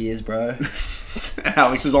having beers, bro.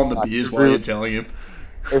 Alex is on the beers while you're telling him.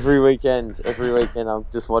 Every weekend, I'm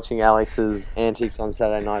just watching Alex's antics on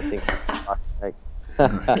Saturday night thinking, for fuck's sake.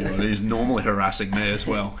 He's normally harassing me as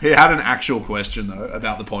well. He had an actual question, though,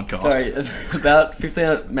 about the podcast. Sorry, about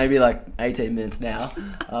 15, maybe like 18 minutes now,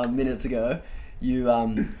 minutes ago, you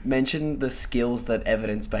mentioned the skills that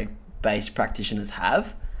evidence-based practitioners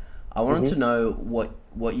have. I wanted to know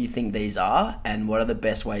what you think these are and what are the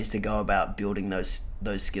best ways to go about building those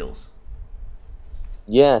skills.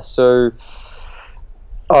 Yeah, so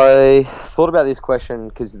I thought about this question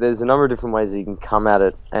because there's a number of different ways that you can come at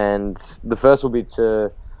it, and the first will be to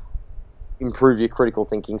improve your critical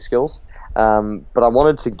thinking skills. But I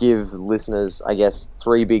wanted to give listeners, I guess,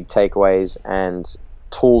 3 big takeaways and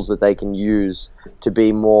tools that they can use to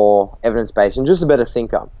be more evidence-based and just a better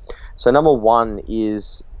thinker. So number 1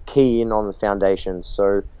 is key in on the foundations.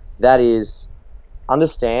 So that is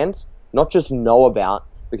understand, not just know about,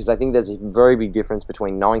 because I think there's a very big difference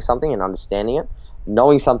between knowing something and understanding it.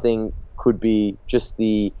 Knowing something could be just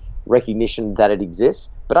the recognition that it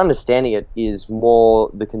exists, but understanding it is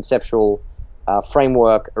more the conceptual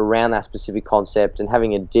framework around that specific concept and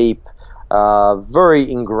having a deep,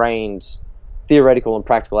 very ingrained theoretical and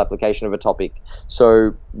practical application of a topic.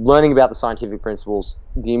 So learning about the scientific principles,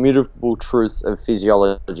 the immutable truths of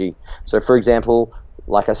physiology. So for example,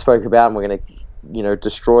 like I spoke about, and we're going to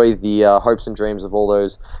destroy the hopes and dreams of all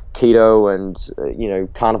those keto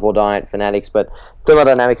and carnivore diet fanatics, but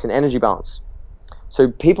thermodynamics and energy balance. So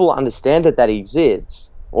people understand that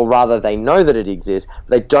exists, or rather they know that it exists, but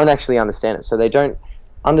they don't actually understand it. So they don't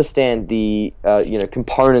understand the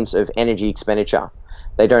components of energy expenditure.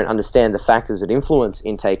 They don't understand the factors that influence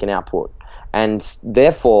intake and output, and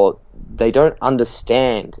therefore they don't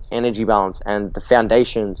understand energy balance and the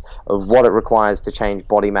foundations of what it requires to change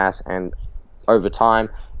body mass, and over time,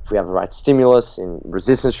 if we have the right stimulus in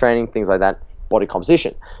resistance training, things like that, body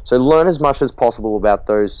composition. So learn as much as possible about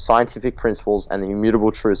those scientific principles and the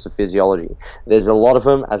immutable truths of physiology. There's a lot of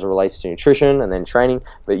them as it relates to nutrition and then training,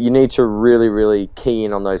 but you need to really, really key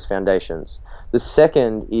in on those foundations. The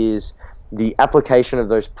second is the application of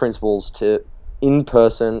those principles to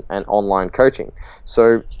in-person and online coaching.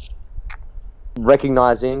 So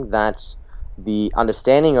recognizing that the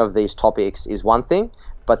understanding of these topics is one thing,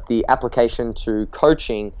 but the application to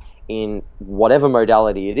coaching in whatever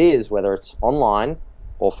modality it is, whether it's online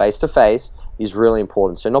or face-to-face, is really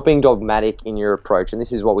important. So not being dogmatic in your approach, and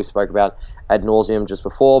this is what we spoke about ad nauseum just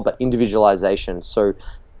before, but individualization. So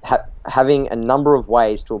having a number of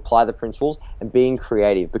ways to apply the principles and being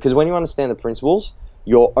creative, because when you understand the principles,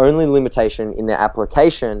 your only limitation in their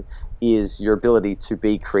application is your ability to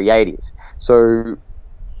be creative. So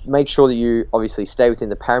make sure that you obviously stay within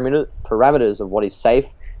the parameters of what is safe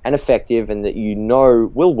and effective and that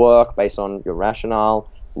will work based on your rationale,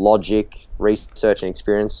 logic, research and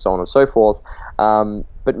experience, so on and so forth.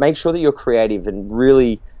 But make sure that you're creative and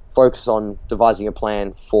really focus on devising a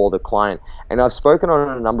plan for the client. And I've spoken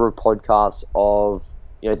on a number of podcasts of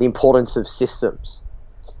the importance of systems.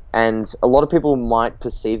 And a lot of people might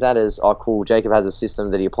perceive that as, oh cool, Jacob has a system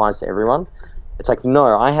that he applies to everyone. It's like,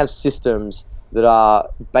 no, I have systems that are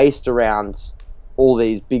based around all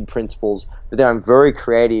these big principles, but then I'm very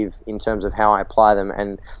creative in terms of how I apply them,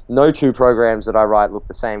 and no two programs that I write look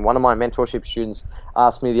the same. One of my mentorship students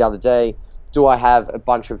asked me the other day, do I have a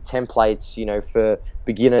bunch of templates, for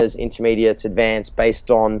beginners, intermediates, advanced,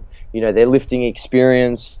 based on, their lifting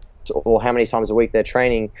experience or how many times a week they're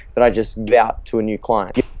training, that I just give out to a new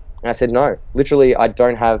client? And I said, no, literally, I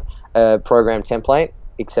don't have a program template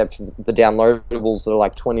except the downloadables that are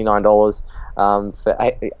like $29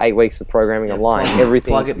 for 8 weeks of programming online.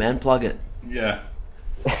 Everything. Plug it, man. Plug it. Yeah.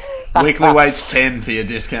 Weekly weight's 10 for your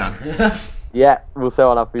discount. Yeah, we'll sell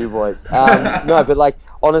one up for you boys. No, but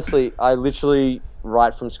honestly, I literally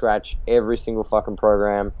write from scratch every single fucking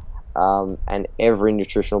program and every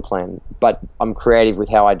nutritional plan. But I'm creative with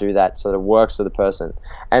how I do that so that it works for the person.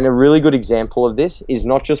 And a really good example of this is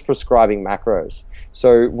not just prescribing macros.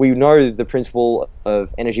 So we know the principle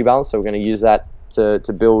of energy balance, so we're going to use that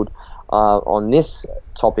to build on this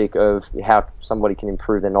topic of how somebody can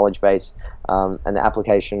improve their knowledge base and the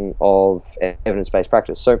application of evidence-based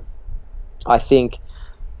practice. So I think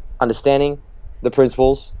understanding the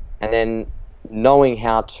principles and then knowing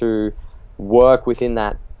how to work within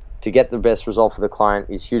that to get the best result for the client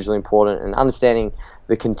is hugely important, and understanding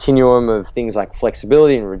the continuum of things like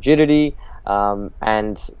flexibility and rigidity,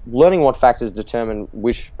 and learning what factors determine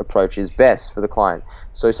which approach is best for the client.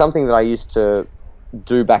 So something that I used to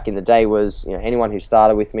do back in the day was, anyone who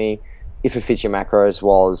started with me, if it fits your macros,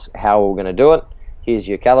 was how we're going to do it. Here's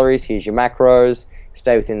your calories, here's your macros,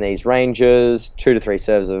 stay within these ranges, 2 to 3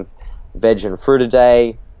 serves of veg and fruit a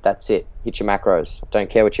day, that's it, hit your macros, don't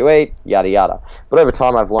care what you eat, yada yada. But over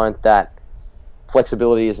time I've learned that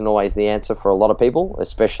flexibility isn't always the answer for a lot of people,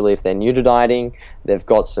 especially if they're new to dieting, they've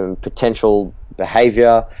got some potential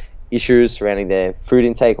behavior issues surrounding their food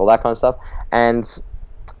intake, all that kind of stuff. And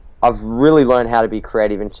I've really learned how to be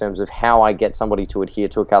creative in terms of how I get somebody to adhere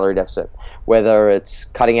to a calorie deficit, whether it's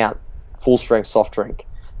cutting out full strength soft drink.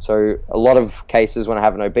 So a lot of cases when I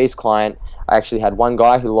have an obese client, I actually had one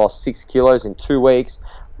guy who lost 6 kilos in 2 weeks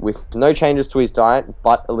with no changes to his diet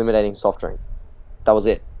but eliminating soft drink. That was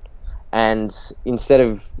it. And instead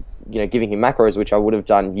of giving him macros, which I would have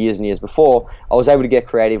done years and years before, I was able to get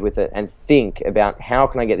creative with it and think about how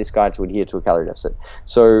can I get this guy to adhere to a calorie deficit.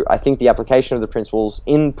 So I think the application of the principles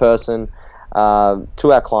in person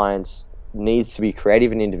to our clients needs to be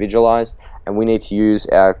creative and individualized, and we need to use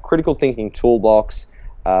our critical thinking toolbox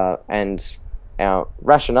and our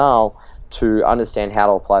rationale to understand how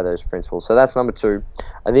to apply those principles. So that's number 2.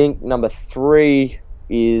 I think number 3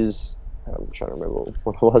 is, I'm trying to remember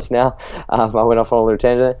what it was now. I went off on a little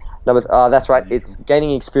tangent there. That's right. It's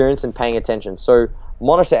gaining experience and paying attention. So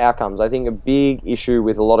monitor outcomes. I think a big issue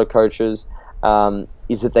with a lot of coaches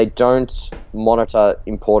is that they don't monitor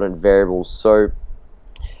important variables. So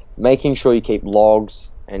making sure you keep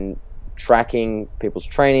logs and tracking people's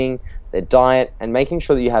training, their diet, and making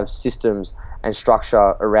sure that you have systems and structure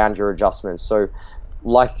around your adjustments. So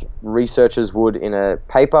like researchers would in a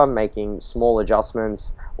paper, making small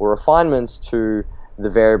adjustments or refinements to the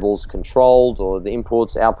variables controlled or the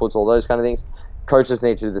inputs, outputs, all those kind of things, coaches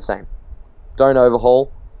need to do the same. Don't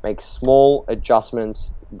overhaul, make small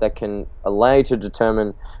adjustments that can allow you to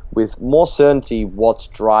determine with more certainty what's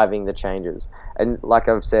driving the changes. And like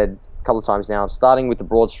I've said a couple of times now, starting with the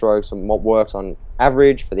broad strokes and what works on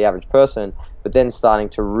average for the average person, but then starting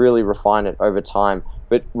to really refine it over time.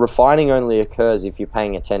 But refining only occurs if you're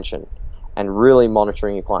paying attention and really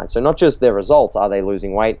monitoring your clients. So not just their results, are they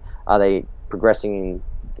losing weight, are they progressing in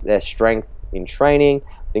their strength in training,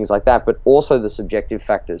 things like that, but also the subjective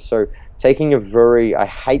factors. So taking a very, I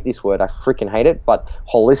hate this word, I freaking hate it, but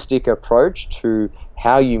holistic approach to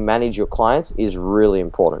how you manage your clients is really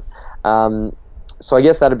important. So I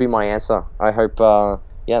guess that'd be my answer. I hope, that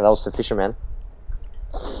was sufficient, man.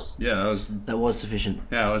 Yeah, that was sufficient.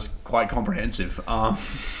 Yeah, it was quite comprehensive. I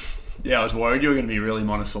was worried you were going to be really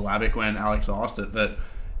monosyllabic when Alex asked it, but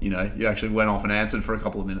you actually went off and answered for a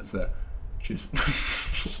couple of minutes there, which is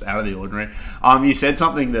just out of the ordinary. You said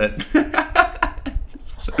something that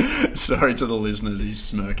sorry to the listeners, he's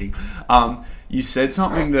smirking. You said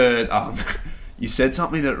something that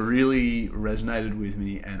really resonated with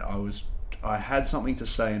me, and I had something to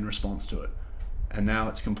say in response to it. And now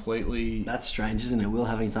it's completely... That's strange, isn't it? Will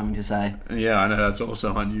having something to say. Yeah, I know. That's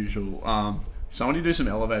also unusual. Somebody do some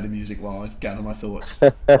elevator music while I gather my thoughts.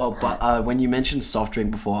 But when you mentioned soft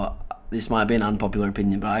drink before, this might be an unpopular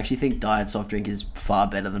opinion, but I actually think diet soft drink is far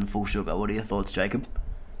better than full sugar. What are your thoughts, Jacob?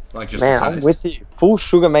 Like just Man, the taste? I'm with you. Full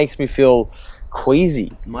sugar makes me feel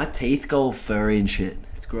queasy. My teeth go all furry and shit.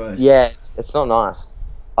 It's gross. Yeah, it's not nice.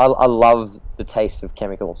 I love the taste of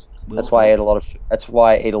chemicals. That's why I eat a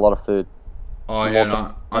lot of food. Oh yeah,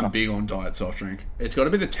 no, I'm big on diet soft drink. It's got a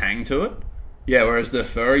bit of tang to it. Yeah, whereas the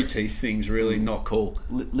furry teeth thing's really not cool.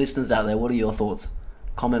 Listeners out there, what are your thoughts?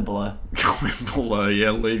 Comment below. Comment below,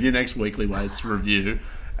 yeah. Leave your next Weekly Weights review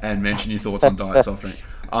and mention your thoughts on diet soft drink.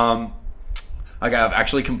 Okay, I've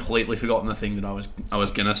actually completely forgotten the thing that I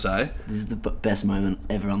was gonna say. This is the best moment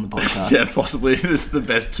ever on the podcast. Yeah, possibly. This is the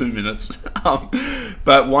best 2 minutes.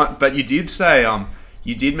 But you did say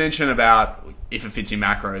you did mention about if it fits in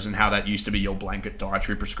macros and how that used to be your blanket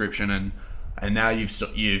dietary prescription, and now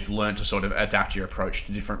you've learned to sort of adapt your approach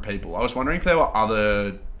to different people. I was wondering if there were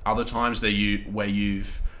other times where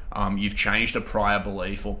you've changed a prior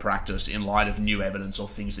belief or practice in light of new evidence or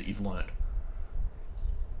things that you've learned.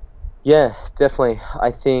 Yeah, definitely. I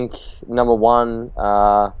think number one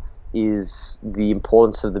is the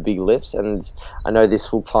importance of the big lifts, and I know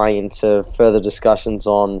this will tie into further discussions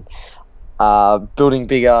on building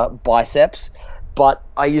bigger biceps, but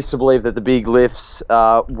I used to believe that the big lifts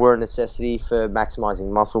were a necessity for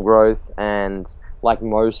maximizing muscle growth, and like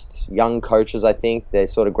most young coaches, I think they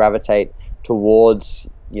sort of gravitate towards,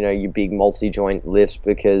 your big multi-joint lifts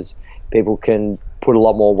because people can put a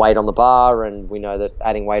lot more weight on the bar, and we know that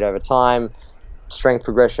adding weight over time, strength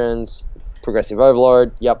progressions, progressive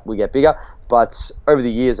overload, we get bigger. But over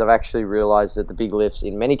the years, I've actually realized that the big lifts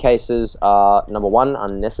in many cases are, number one,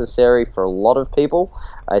 unnecessary for a lot of people,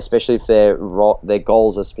 especially if their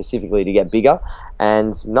goals are specifically to get bigger.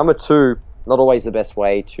 And number two, not always the best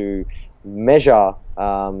way to measure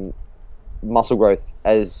muscle growth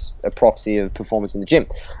as a proxy of performance in the gym.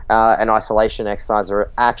 And isolation exercises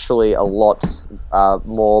are actually a lot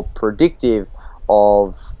more predictive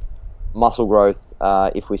of muscle growth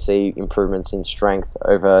if we see improvements in strength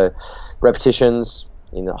over repetitions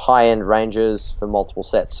in the high-end ranges for multiple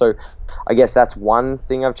sets. So I guess that's one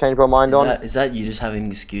thing I've changed my mind on. Is that you just having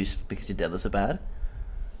an excuse because your deadlifts are bad?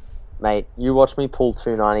 Mate, you watch me pull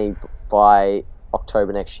 290 by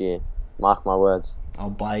October next year. Mark my words.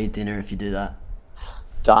 I'll buy you dinner if you do that.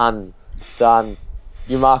 Done.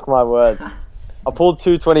 You mark my words. I pulled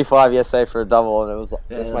 225 yesterday for a double, and it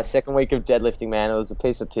was my second week of deadlifting, man. It was a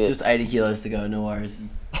piece of piss. Just 80 kilos to go, no worries.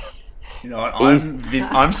 You know what?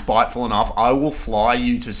 I'm spiteful enough. I will fly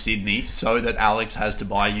you to Sydney so that Alex has to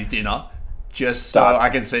buy you dinner, just so I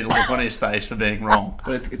can see the look on his face for being wrong.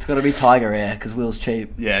 But it's got to be Tiger Air because Will's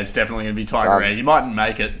cheap. Yeah, it's definitely going to be Tiger Air. You mightn't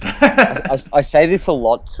make it. I say this a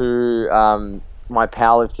lot to my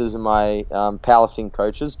powerlifters and my powerlifting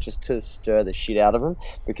coaches, just to stir the shit out of them,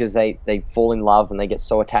 because they fall in love and they get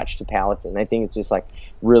so attached to powerlifting. They think it's just like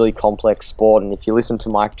really complex sport, and if you listen to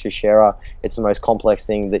Mike Teixeira, it's the most complex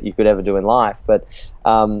thing that you could ever do in life. But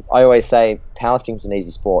I always say powerlifting's an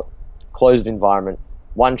easy sport, closed environment,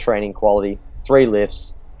 one training quality, 3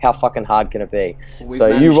 lifts. How fucking hard can it be? So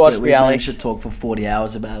you watch me, Alex. We should talk for 40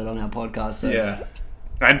 hours about it on our podcast. So. Yeah.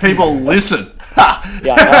 And people listen.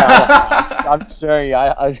 I'm sorry.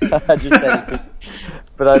 I just said it.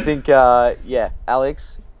 But I think,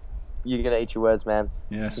 Alex, you're going to eat your words, man.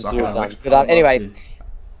 Yeah, suck it, Alex. But anyway,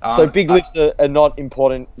 so big lifts are not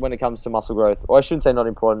important when it comes to muscle growth. Or I shouldn't say not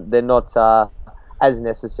important. They're not as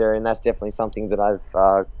necessary, and that's definitely something that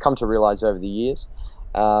I've come to realize over the years.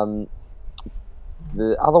 The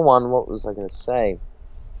other one, what was I going to say?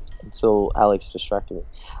 Until Alex distracted me.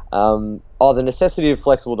 The necessity of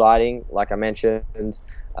flexible dieting, like I mentioned,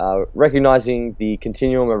 recognizing the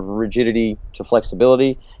continuum of rigidity to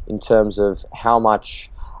flexibility in terms of how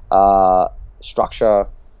much structure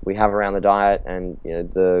we have around the diet, and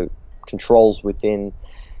the controls within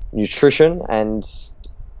nutrition, and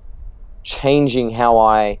changing how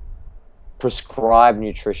I prescribe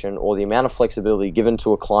nutrition, or the amount of flexibility given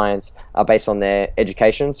to a client based on their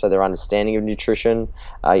education, so their understanding of nutrition.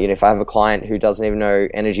 If I have a client who doesn't even know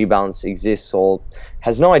energy balance exists, or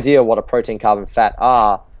has no idea what a protein, carb, and fat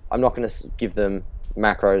are, I'm not going to give them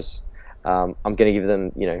macros. I'm going to give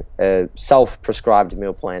them, a self-prescribed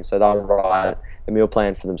meal plan. So they'll write a meal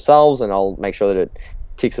plan for themselves, and I'll make sure that it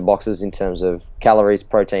ticks the boxes in terms of calories,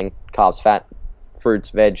 protein, carbs, fat,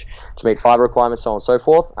 fruits, veg, to meet fiber requirements, so on and so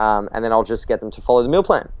forth, and then I'll just get them to follow the meal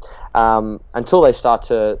plan until they start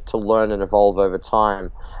to learn and evolve over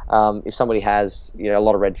time. If somebody has a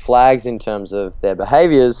lot of red flags in terms of their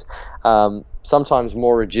behaviors, sometimes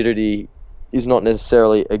more rigidity is not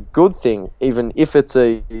necessarily a good thing, even if it's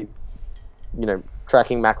a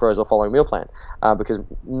tracking macros or following meal plan, because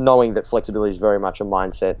knowing that flexibility is very much a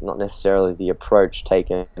mindset, not necessarily the approach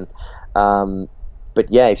taken. But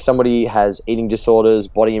yeah, if somebody has eating disorders,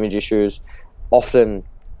 body image issues, often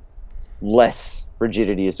less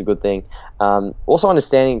rigidity is a good thing. Also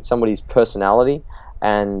understanding somebody's personality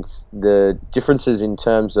and the differences in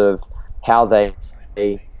terms of how they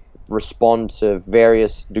respond to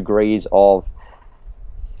various degrees of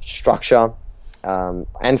structure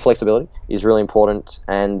and flexibility is really important.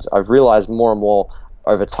 And I've realized more and more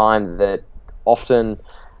over time that often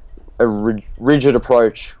a rigid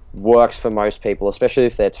approach works for most people, especially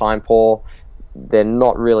if they're time poor. They're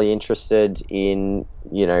not really interested in,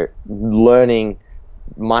 learning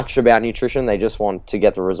much about nutrition. They just want to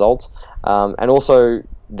get the results. And also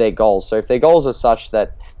their goals. So if their goals are such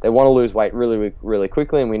that they want to lose weight really, really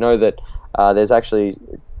quickly, and we know that there's actually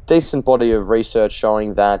a decent body of research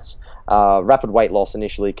showing that rapid weight loss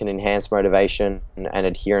initially can enhance motivation and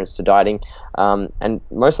adherence to dieting. And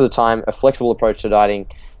most of the time, a flexible approach to dieting,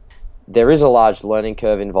 there is a large learning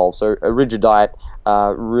curve involved. So a rigid diet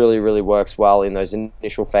really, really works well in those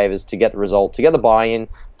initial phases to get the result, to get the buy-in,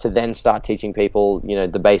 to then start teaching people,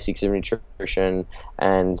 the basics of nutrition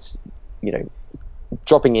and,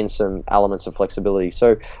 dropping in some elements of flexibility.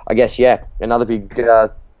 So I guess, another big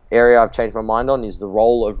area I've changed my mind on is the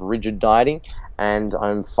role of rigid dieting. And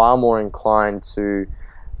I'm far more inclined to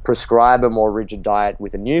prescribe a more rigid diet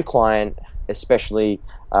with a new client, especially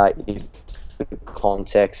if the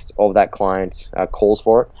context of that client calls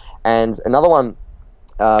for it. And another one,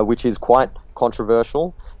 which is quite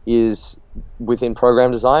controversial, is within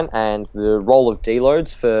program design and the role of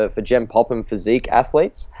deloads for Gen Pop and physique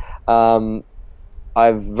athletes.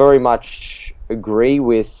 I very much agree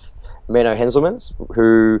with Menno Henselmans,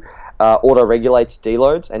 who auto-regulates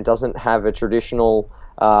deloads and doesn't have a traditional,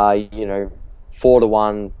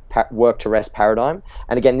 4-to-1 work-to-rest paradigm.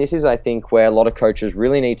 And again, this is, I think, where a lot of coaches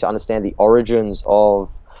really need to understand the origins of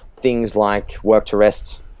things like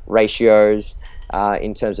work-to-rest ratios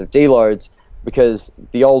in terms of deloads, because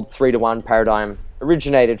the old 3-to-1 paradigm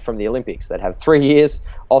originated from the Olympics that have 3 years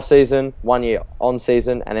off season, 1 year on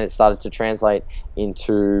season, and then it started to translate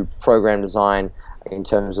into program design in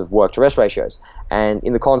terms of work to rest ratios. And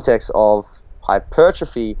in the context of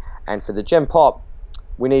hypertrophy and for the Gen Pop,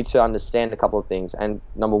 we need to understand a couple of things. And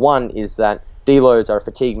number one is that deloads are a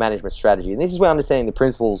fatigue management strategy. And this is where understanding the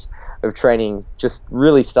principles of training just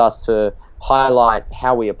really starts to highlight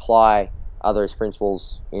how we apply those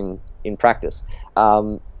principles in practice.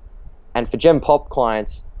 And for Gen Pop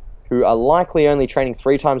clients who are likely only training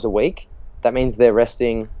 3 times a week, that means they're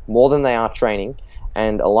resting more than they are training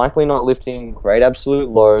and are likely not lifting great absolute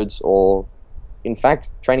loads or, in fact,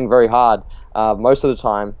 training very hard most of the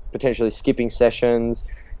time, potentially skipping sessions,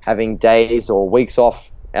 having days or weeks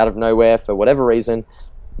off out of nowhere for whatever reason.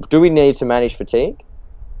 Do we need to manage fatigue?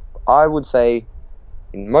 I would say,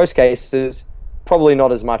 in most cases, probably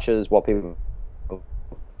not as much as what people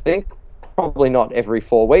think. Probably not every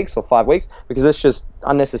 4 weeks or 5 weeks, because it's just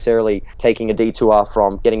unnecessarily taking a detour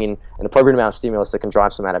from getting in an appropriate amount of stimulus that can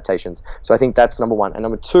drive some adaptations. So I think that's number one. And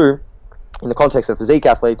number two, in the context of physique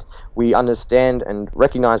athletes, we understand and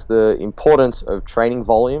recognize the importance of training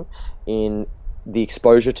volume in the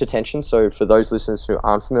exposure to tension. So for those listeners who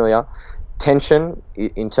aren't familiar, tension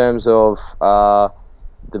in terms of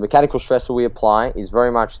the mechanical stressor we apply is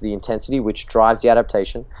very much the intensity which drives the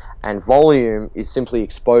adaptation, and volume is simply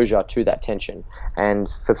exposure to that tension. And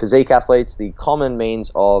for physique athletes, the common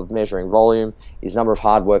means of measuring volume is number of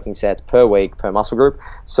hard working sets per week per muscle group.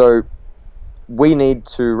 So we need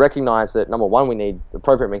to recognize that, number one, we need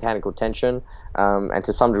appropriate mechanical tension and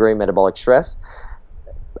to some degree metabolic stress.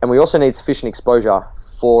 And we also need sufficient exposure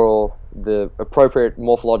for the appropriate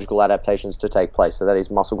morphological adaptations to take place. So that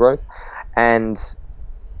is muscle growth. And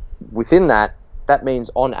within that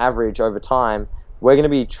means on average over time, we're going to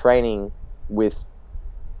be training with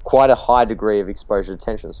quite a high degree of exposure to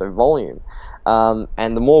tension, so volume.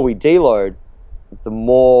 And the more we deload, the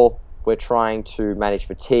more we're trying to manage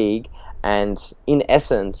fatigue. And in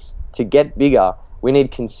essence, to get bigger, we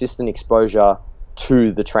need consistent exposure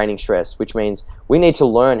to the training stress, which means we need to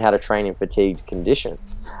learn how to train in fatigued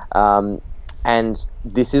conditions. And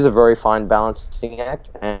this is a very fine balancing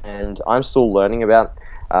act, and I'm still learning about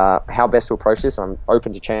how best to approach this. I'm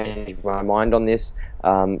open to change my mind on this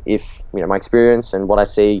if my experience and what I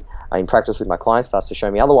see in practice with my clients starts to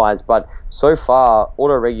show me otherwise. But so far,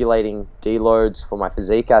 auto-regulating deloads for my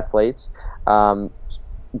physique athletes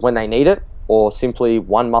when they need it, or simply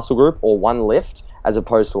one muscle group or one lift, as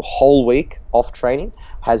opposed to a whole week off training,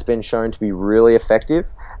 has been shown to be really effective.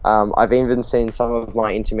 I've even seen some of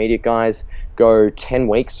my intermediate guys go 10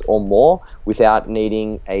 weeks or more without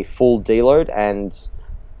needing a full deload and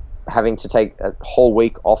having to take a whole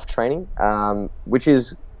week off training, which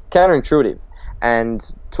is counterintuitive. And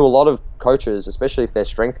to a lot of coaches, especially if they're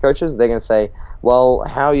strength coaches, they're going to say, well,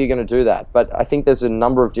 how are you going to do that? But I think there's a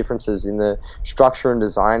number of differences in the structure and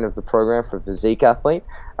design of the program for a physique athlete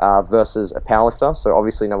versus a powerlifter. So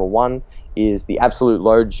obviously, number one is the absolute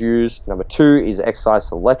loads used. Number 2 is exercise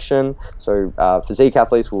selection. So physique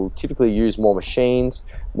athletes will typically use more machines,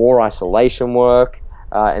 more isolation work,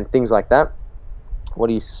 and things like that. What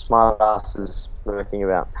are you smart asses smirking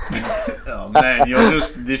about? Oh man,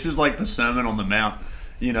 this is like the Sermon on the Mount.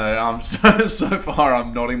 So far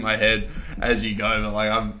I'm nodding my head as you go, but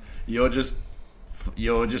like you're just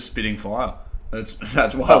spitting fire.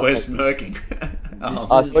 That's why we're smirking. I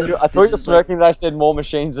thought you were smirking that I said more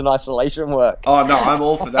machines and isolation work. Oh no, I'm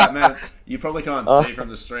all for that, man. You probably can't see from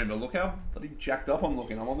the stream, but look how bloody jacked up I'm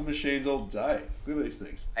looking. I'm on the machines all day. Look at these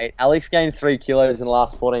things. Hey, Alex gained 3 kilos in the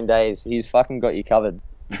last 14 days. He's fucking got you covered.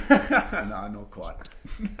 No, not quite.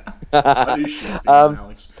 I do shit,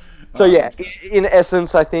 Alex. So yeah, in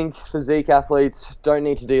essence, I think physique athletes don't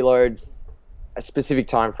need to deload specific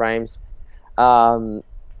time frames. I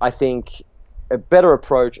think a better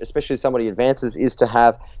approach, especially as somebody advances, is to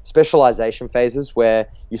have specialization phases where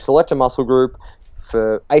you select a muscle group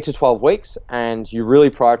for 8 to 12 weeks and you really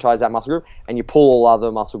prioritize that muscle group and you pull all other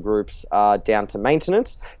muscle groups down to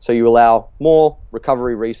maintenance. So you allow more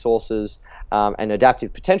recovery resources and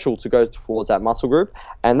adaptive potential to go towards that muscle group.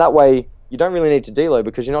 And that way you don't really need to deload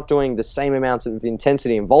because you're not doing the same amounts of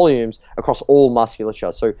intensity and volumes across all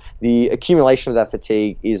musculature. So the accumulation of that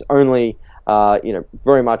fatigue is only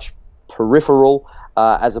very much peripheral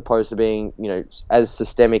as opposed to being as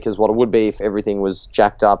systemic as what it would be if everything was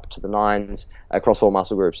jacked up to the nines across all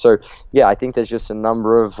muscle groups. So yeah, I think there's just a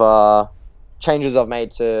number of changes I've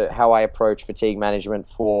made to how I approach fatigue management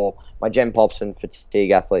for my Gen Pops and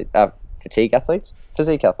physique athletes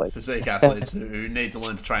who need to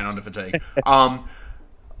learn to train under fatigue.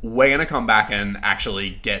 We're going to come back and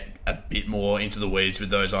actually get a bit more into the weeds with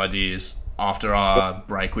those ideas after our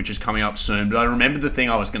break, which is coming up soon. But I remember the thing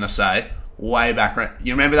I was going to say way back.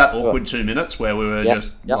 You remember that awkward 2 minutes where we were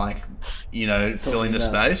filling the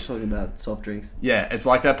space? Talking about soft drinks. Yeah, it's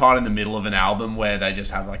like that part in the middle of an album where they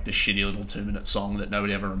just have like the shitty little 2-minute song that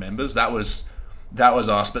nobody ever remembers. That was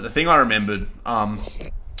us. But the thing I remembered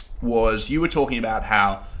was you were talking about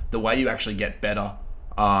how the way you actually get better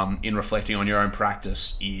in reflecting on your own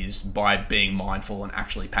practice is by being mindful and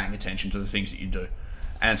actually paying attention to the things that you do.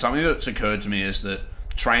 And something that's occurred to me is that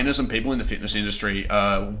trainers and people in the fitness industry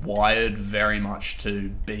are wired very much to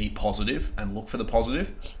be positive and look for the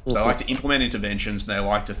positive. So they like to implement interventions. They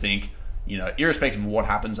like to think, irrespective of what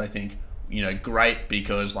happens, they think, great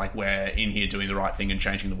because like we're in here doing the right thing and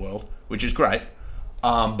changing the world, which is great.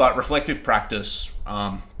 But reflective practice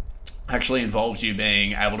actually involves you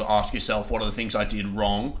being able to ask yourself, what are the things I did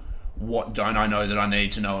wrong? What don't I know that I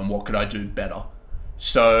need to know? And what could I do better?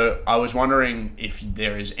 So I was wondering if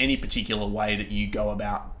there is any particular way that you go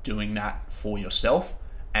about doing that for yourself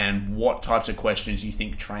and what types of questions you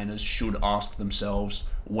think trainers should ask themselves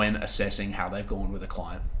when assessing how they've gone with a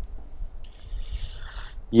client.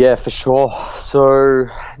 Yeah, for sure. So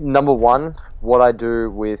number one, what I do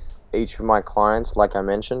with each of my clients, like I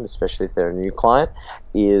mentioned, especially if they're a new client,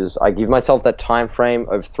 is I give myself that time frame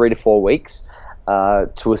of 3 to 4 weeks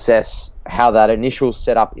to assess how that initial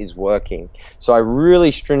setup is working. So I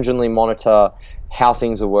really stringently monitor how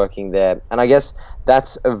things are working there. And I guess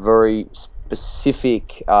that's a very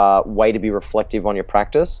specific way to be reflective on your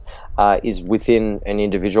practice is within an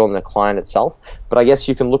individual and the client itself. But I guess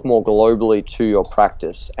you can look more globally to your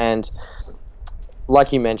practice. And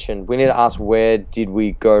like you mentioned, we need to ask, where did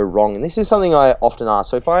we go wrong? And this is something I often ask.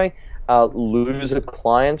 So if I lose a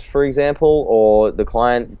client, for example, or the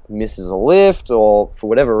client misses a lift, or for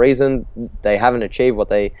whatever reason they haven't achieved what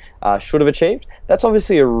they should have achieved, that's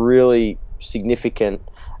obviously a really significant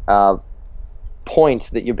point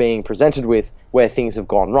that you're being presented with where things have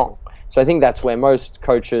gone wrong. So I think that's where most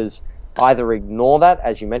coaches either ignore that,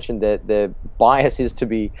 as you mentioned, their bias is to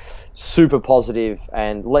be super positive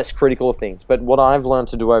and less critical of things. But what I've learned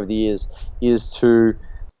to do over the years is to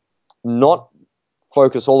not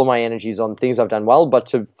focus all of my energies on things I've done well, but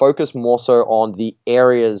to focus more so on the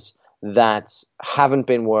areas that haven't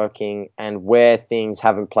been working and where things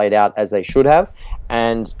haven't played out as they should have,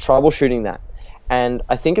 and troubleshooting that. And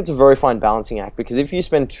I think it's a very fine balancing act, because if you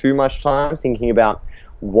spend too much time thinking about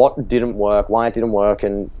what didn't work, why it didn't work,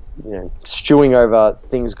 and stewing over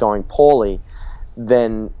things going poorly,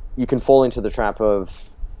 then you can fall into the trap of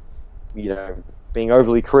being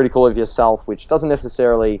overly critical of yourself, which doesn't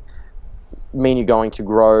necessarily mean you're going to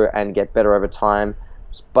grow and get better over time.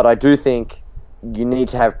 But I do think you need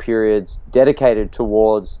to have periods dedicated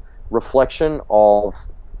towards reflection of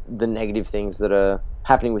the negative things that are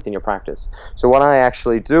happening within your practice. So what I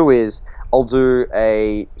actually do is I'll do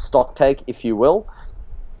a stock take, if you will,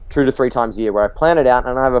 2 to 3 times a year, where I plan it out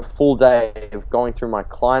and I have a full day of going through my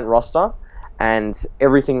client roster and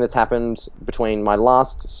everything that's happened between my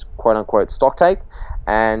last quote-unquote stock take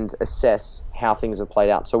and assess how things have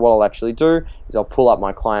played out. So what I'll actually do is I'll pull up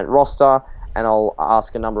my client roster and I'll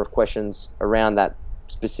ask a number of questions around that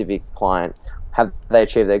specific client. Have they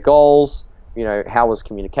achieved their goals? How was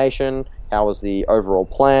communication? How was the overall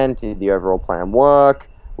plan? Did the overall plan work?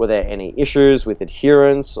 Were there any issues with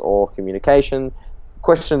adherence or communication?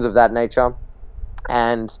 Questions of that nature.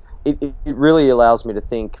 And it really allows me to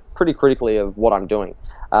think pretty critically of what I'm doing.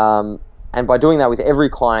 And by doing that with every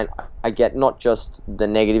client, I get not just the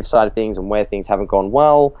negative side of things and where things haven't gone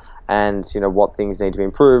well and what things need to be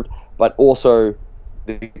improved, but also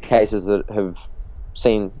the cases that have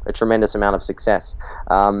seen a tremendous amount of success.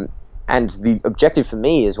 And the objective for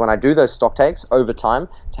me is when I do those stock takes over time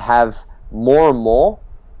to have more and more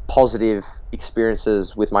positive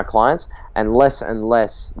experiences with my clients and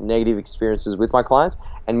less negative experiences with my clients.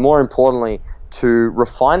 And more importantly, to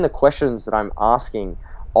refine the questions that I'm asking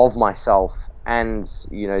of myself and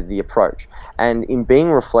the approach. And in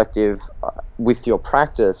being reflective with your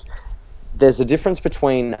practice, there's a difference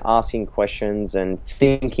between asking questions and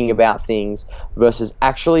thinking about things versus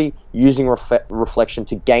actually using reflection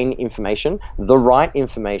to gain information, the right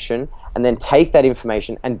information, and then take that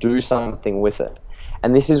information and do something with it.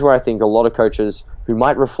 And this is where I think a lot of coaches who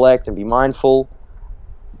might reflect and be mindful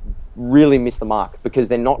really miss the mark because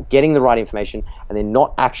they're not getting the right information and they're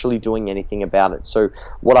not actually doing anything about it. So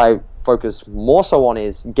what I focus more so on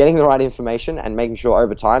is getting the right information and making sure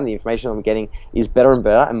over time the information I'm getting is better and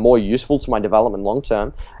better and more useful to my development long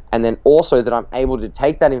term. And then also that I'm able to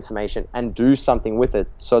take that information and do something with it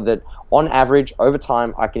so that on average over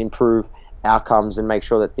time I can improve outcomes and make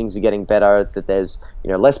sure that things are getting better, that there's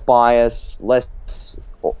less bias, less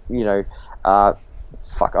I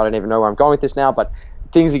don't even know where I'm going with this now, but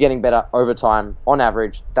things are getting better over time on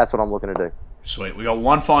average. That's what I'm looking to do. Sweet. We got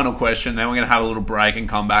one final question, then we're going to have a little break and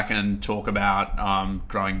come back and talk about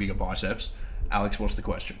growing bigger biceps. Alex, what's the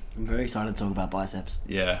question? I'm very excited to talk about biceps.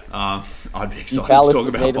 Yeah, I'd be excited to talk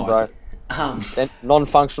about biceps.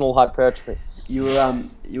 Non-functional hypertrophy. You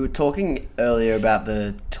were talking earlier about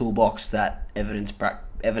the toolbox that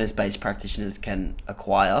evidence-based practitioners can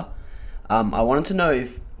acquire. I wanted to know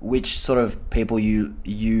which sort of people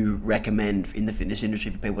you recommend in the fitness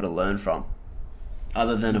industry for people to learn from,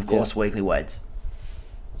 other than, of course, Weekly Weights.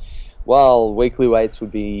 Well, Weekly Weights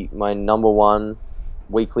would be my number one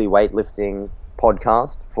weekly weightlifting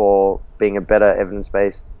podcast for being a better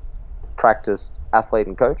evidence-based practiced athlete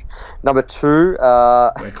and coach. Number two...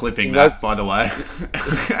 we're clipping that, by the way.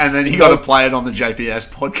 And then you got to play it on the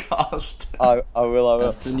JPS podcast. I will.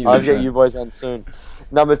 That's the new I'll intro. get you boys on soon.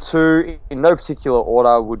 Number two, in no particular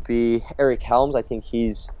order, would be Eric Helms. I think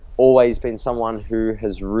he's always been someone who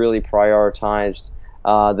has really prioritized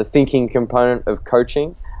the thinking component of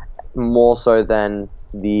coaching more so than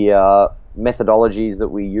the methodologies that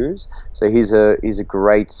we use. So he's a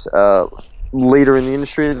great leader in the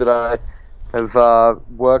industry that I have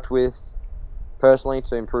worked with personally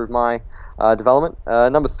to improve my development.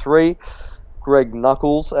 Number three, Greg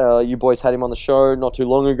Knuckles. You boys had him on the show not too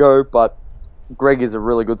long ago, but Greg is a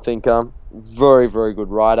really good thinker, very, very good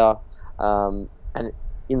writer, and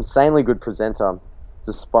insanely good presenter,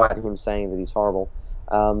 despite him saying that he's horrible.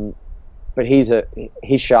 But he's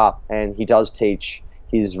sharp, and he does teach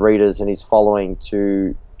his readers and his following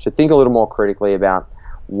to think a little more critically about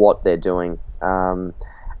what they're doing.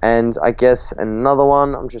 And I guess another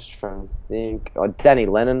one, I'm just trying to think, Danny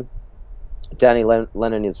Lennon. Danny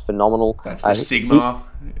Lennon is phenomenal. That's the Sigma.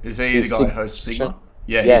 Is he the guy who hosts Sigma?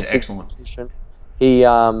 Yeah, he's excellent. He's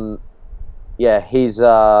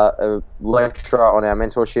a lecturer on our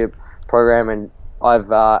mentorship program, and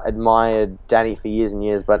I've admired Danny for years and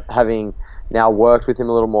years, but having now worked with him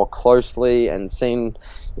a little more closely and seen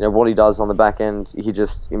what he does on the back end, he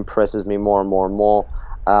just impresses me more and more and more.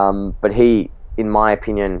 But he, in my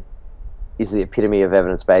opinion, is the epitome of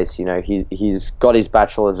evidence-based. He's got his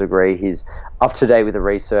bachelor's degree, he's up to date with the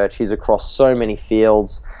research, he's across so many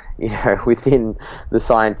fields within the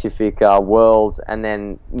scientific world, and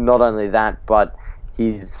then not only that, but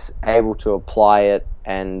he's able to apply it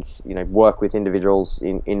and work with individuals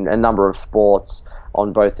in a number of sports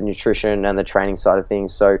on both the nutrition and the training side of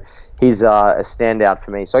things. So he's a standout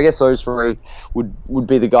for me. So I guess those three would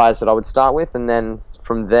be the guys that I would start with, and then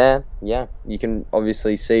from there, you can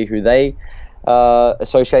obviously see who they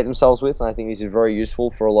associate themselves with, and I think this is very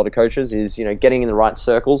useful for a lot of coaches, is getting in the right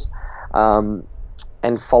circles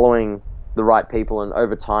and following the right people, and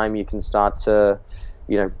over time you can start to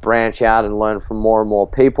branch out and learn from more and more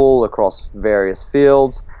people across various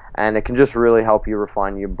fields, and it can just really help you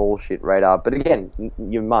refine your bullshit radar. But again,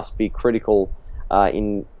 you must be critical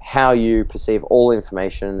in how you perceive all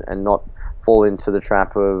information and not fall into the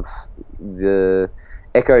trap of the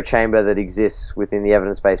echo chamber that exists within the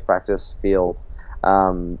evidence-based practice field.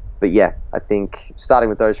 But yeah, I think starting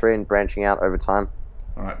with those three and branching out over time.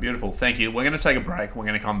 All right, beautiful. Thank you. We're going to take a break. We're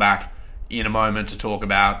going to come back in a moment to talk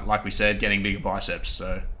about, like we said, getting bigger biceps.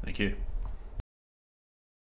 So thank you.